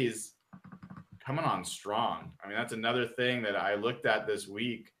 Ifedi's coming on strong. I mean, that's another thing that I looked at this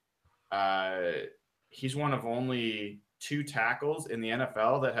week. He's one of only 2 tackles in the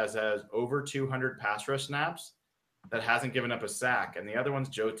NFL that has over 200 pass rush snaps that hasn't given up a sack, and the other one's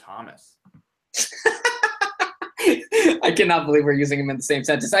Joe Thomas. I cannot believe we're using him in the same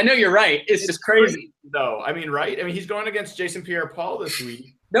sentence. I know you're right. It's just crazy. No, I mean, right? I mean, he's going against Jason Pierre-Paul this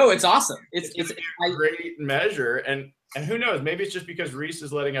week. No, it's awesome. It's a great measure, and who knows? Maybe it's just because Reese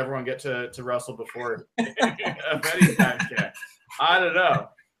is letting everyone get to Russell before Ifedi's time can. I don't know,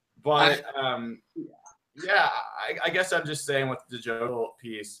 but yeah, I guess I'm just saying with the Joel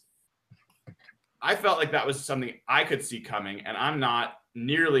piece, I felt like that was something I could see coming, and I'm not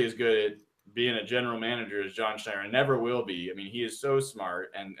nearly as good at being a general manager as John Schneider. Never will be. I mean, he is so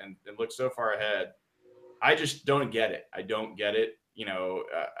smart and looks so far ahead. I just don't get it. I don't get it.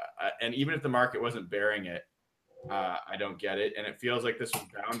 And even if the market wasn't bearing it, I don't get it. And it feels like this was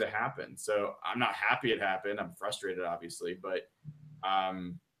bound to happen. So I'm not happy it happened. I'm frustrated, obviously, but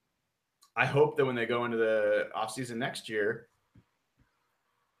I hope that when they go into the offseason next year,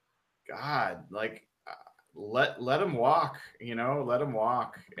 God, like let them walk, let them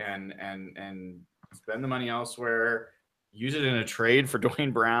walk and spend the money elsewhere, use it in a trade for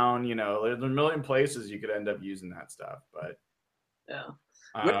Dwayne Brown. There's a million places you could end up using that stuff, but yeah.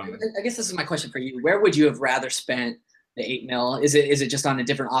 I guess this is my question for you. Where would you have rather spent the $8 million? Is it just on a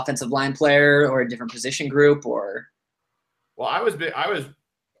different offensive line player or a different position group or? Well, I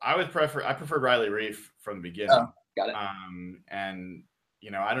preferred Riley Reef from the beginning. Oh, got it. And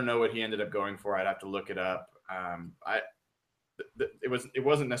I don't know what he ended up going for. I'd have to look it up. It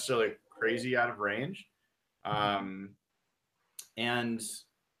wasn't necessarily crazy out of range. And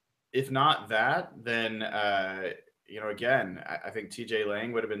if not that, then again, I think TJ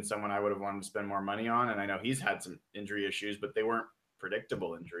Lang would have been someone I would have wanted to spend more money on. And I know he's had some injury issues, but they weren't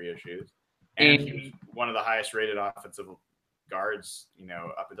predictable injury issues. And he was one of the highest rated offensive guards,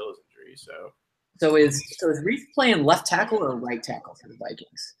 up until his injury. So is Reef playing left tackle or right tackle for the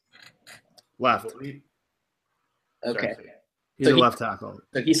Vikings? Left. Okay. He's a left tackle.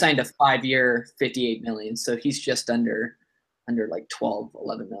 So he signed a 5-year, $58 million. So he's just under like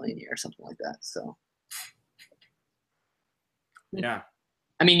 11 million a year or something like that. So yeah.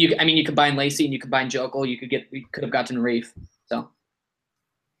 I mean you combine Lacey and you combine Jokel, you could have gotten Reef. So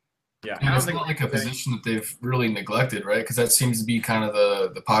yeah, it's not like a position that they've really neglected, right? Because that seems to be kind of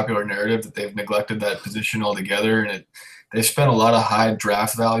the popular narrative that they've neglected that position altogether, and they've spent a lot of high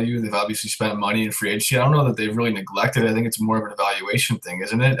draft value. They've obviously spent money in free agency. I don't know that they've really neglected it. I think it's more of an evaluation thing,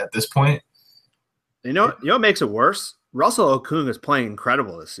 isn't it, at this point? You know what makes it worse? Russell Okung is playing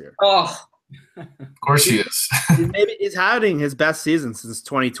incredible this year. Oh, of course he is. Maybe he's having his best season since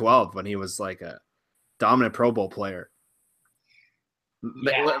 2012 when he was like a dominant Pro Bowl player.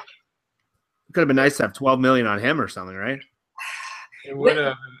 Yeah. It could have been nice to have $12 million on him or something, right? It would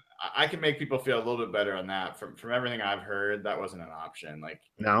have. I can make people feel a little bit better on that. From everything I've heard, that wasn't an option. Like,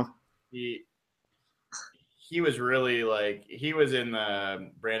 no, he was really he was in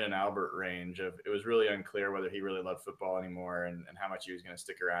the Brandon Albert range of, it was really unclear whether he really loved football anymore and how much he was going to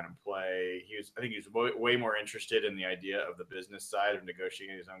stick around and play. I think he was way more interested in the idea of the business side of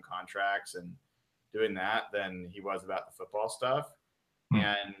negotiating his own contracts and doing that than he was about the football stuff.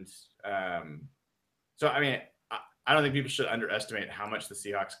 And so, I mean, I don't think people should underestimate how much the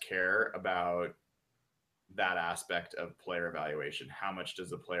Seahawks care about that aspect of player evaluation. How much does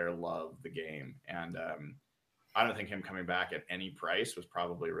the player love the game? And I don't think him coming back at any price was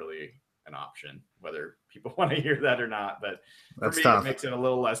probably really an option, whether people want to hear that or not. But for me, tough. It makes it a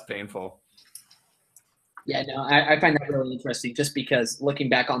little less painful. Yeah, no, I find that really interesting. Just because looking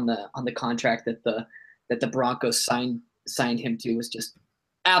back on the contract that the Broncos signed him to was just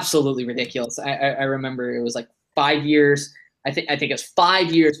absolutely ridiculous. I remember it was like 5 years. I think it was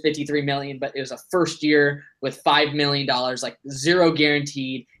 5 years, $53 million, but it was a first year with $5 million, like zero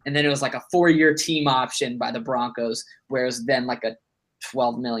guaranteed, and then it was like a 4-year team option by the Broncos, where it was then like a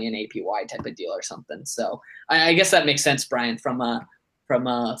 $12 million APY type of deal or something. So I guess that makes sense, Brian, from a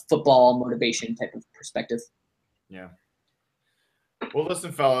football motivation type of perspective. Yeah. Well,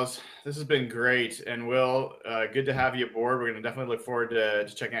 listen, fellas, this has been great. And Will, good to have you aboard. We're going to definitely look forward to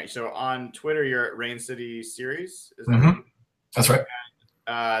checking out you. So on Twitter, you're at Rain City Series. Is that right? That's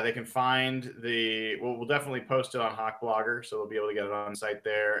right. They can find we'll definitely post it on Hawk Blogger, so they'll be able to get it on site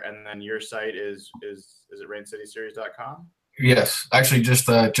there. And then your site is it raincityseries.com? Yes, actually, just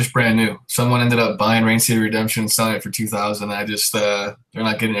brand new. Someone ended up buying Rain City Redemption, selling it for $2,000. I just they're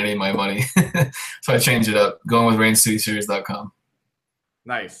not getting any of my money, so I changed it up. Going with raincityseries.com.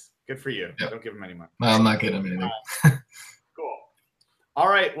 Nice, good for you. Yep. Don't give them any money. No, I'm not getting them anything. Cool. All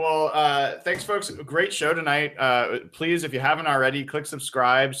right. Well, thanks, folks. Great show tonight. Please, if you haven't already, click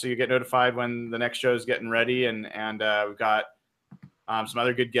subscribe so you get notified when the next show is getting ready. And we've got some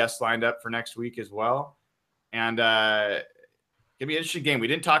other good guests lined up for next week as well. And it'll be an interesting game. We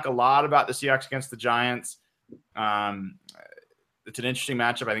didn't talk a lot about the Seahawks against the Giants. It's an interesting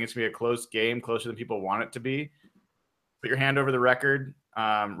matchup. I think it's going to be a close game, closer than people want it to be. Put your hand over the record.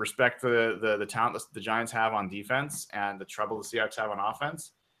 Respect the talent the Giants have on defense and the trouble the Seahawks have on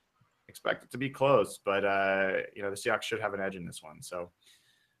offense. Expect it to be close, but the Seahawks should have an edge in this one. So,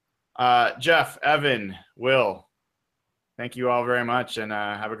 Jeff, Evan, Will, thank you all very much, and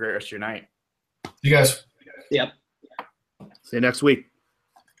have a great rest of your night. You guys. Yep. See you next week.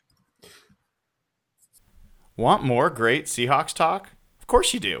 Want more great Seahawks talk? Of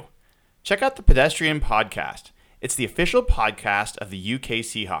course you do. Check out the Pedestrian Podcast. It's the official podcast of the UK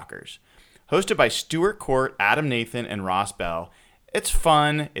Seahawkers. Hosted by Stuart Court, Adam Nathan, and Ross Bell. It's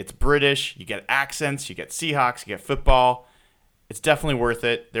fun. It's British. You get accents. You get Seahawks. You get football. It's definitely worth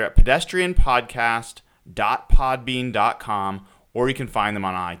it. They're at pedestrianpodcast.podbean.com, or you can find them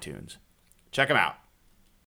on iTunes. Check them out.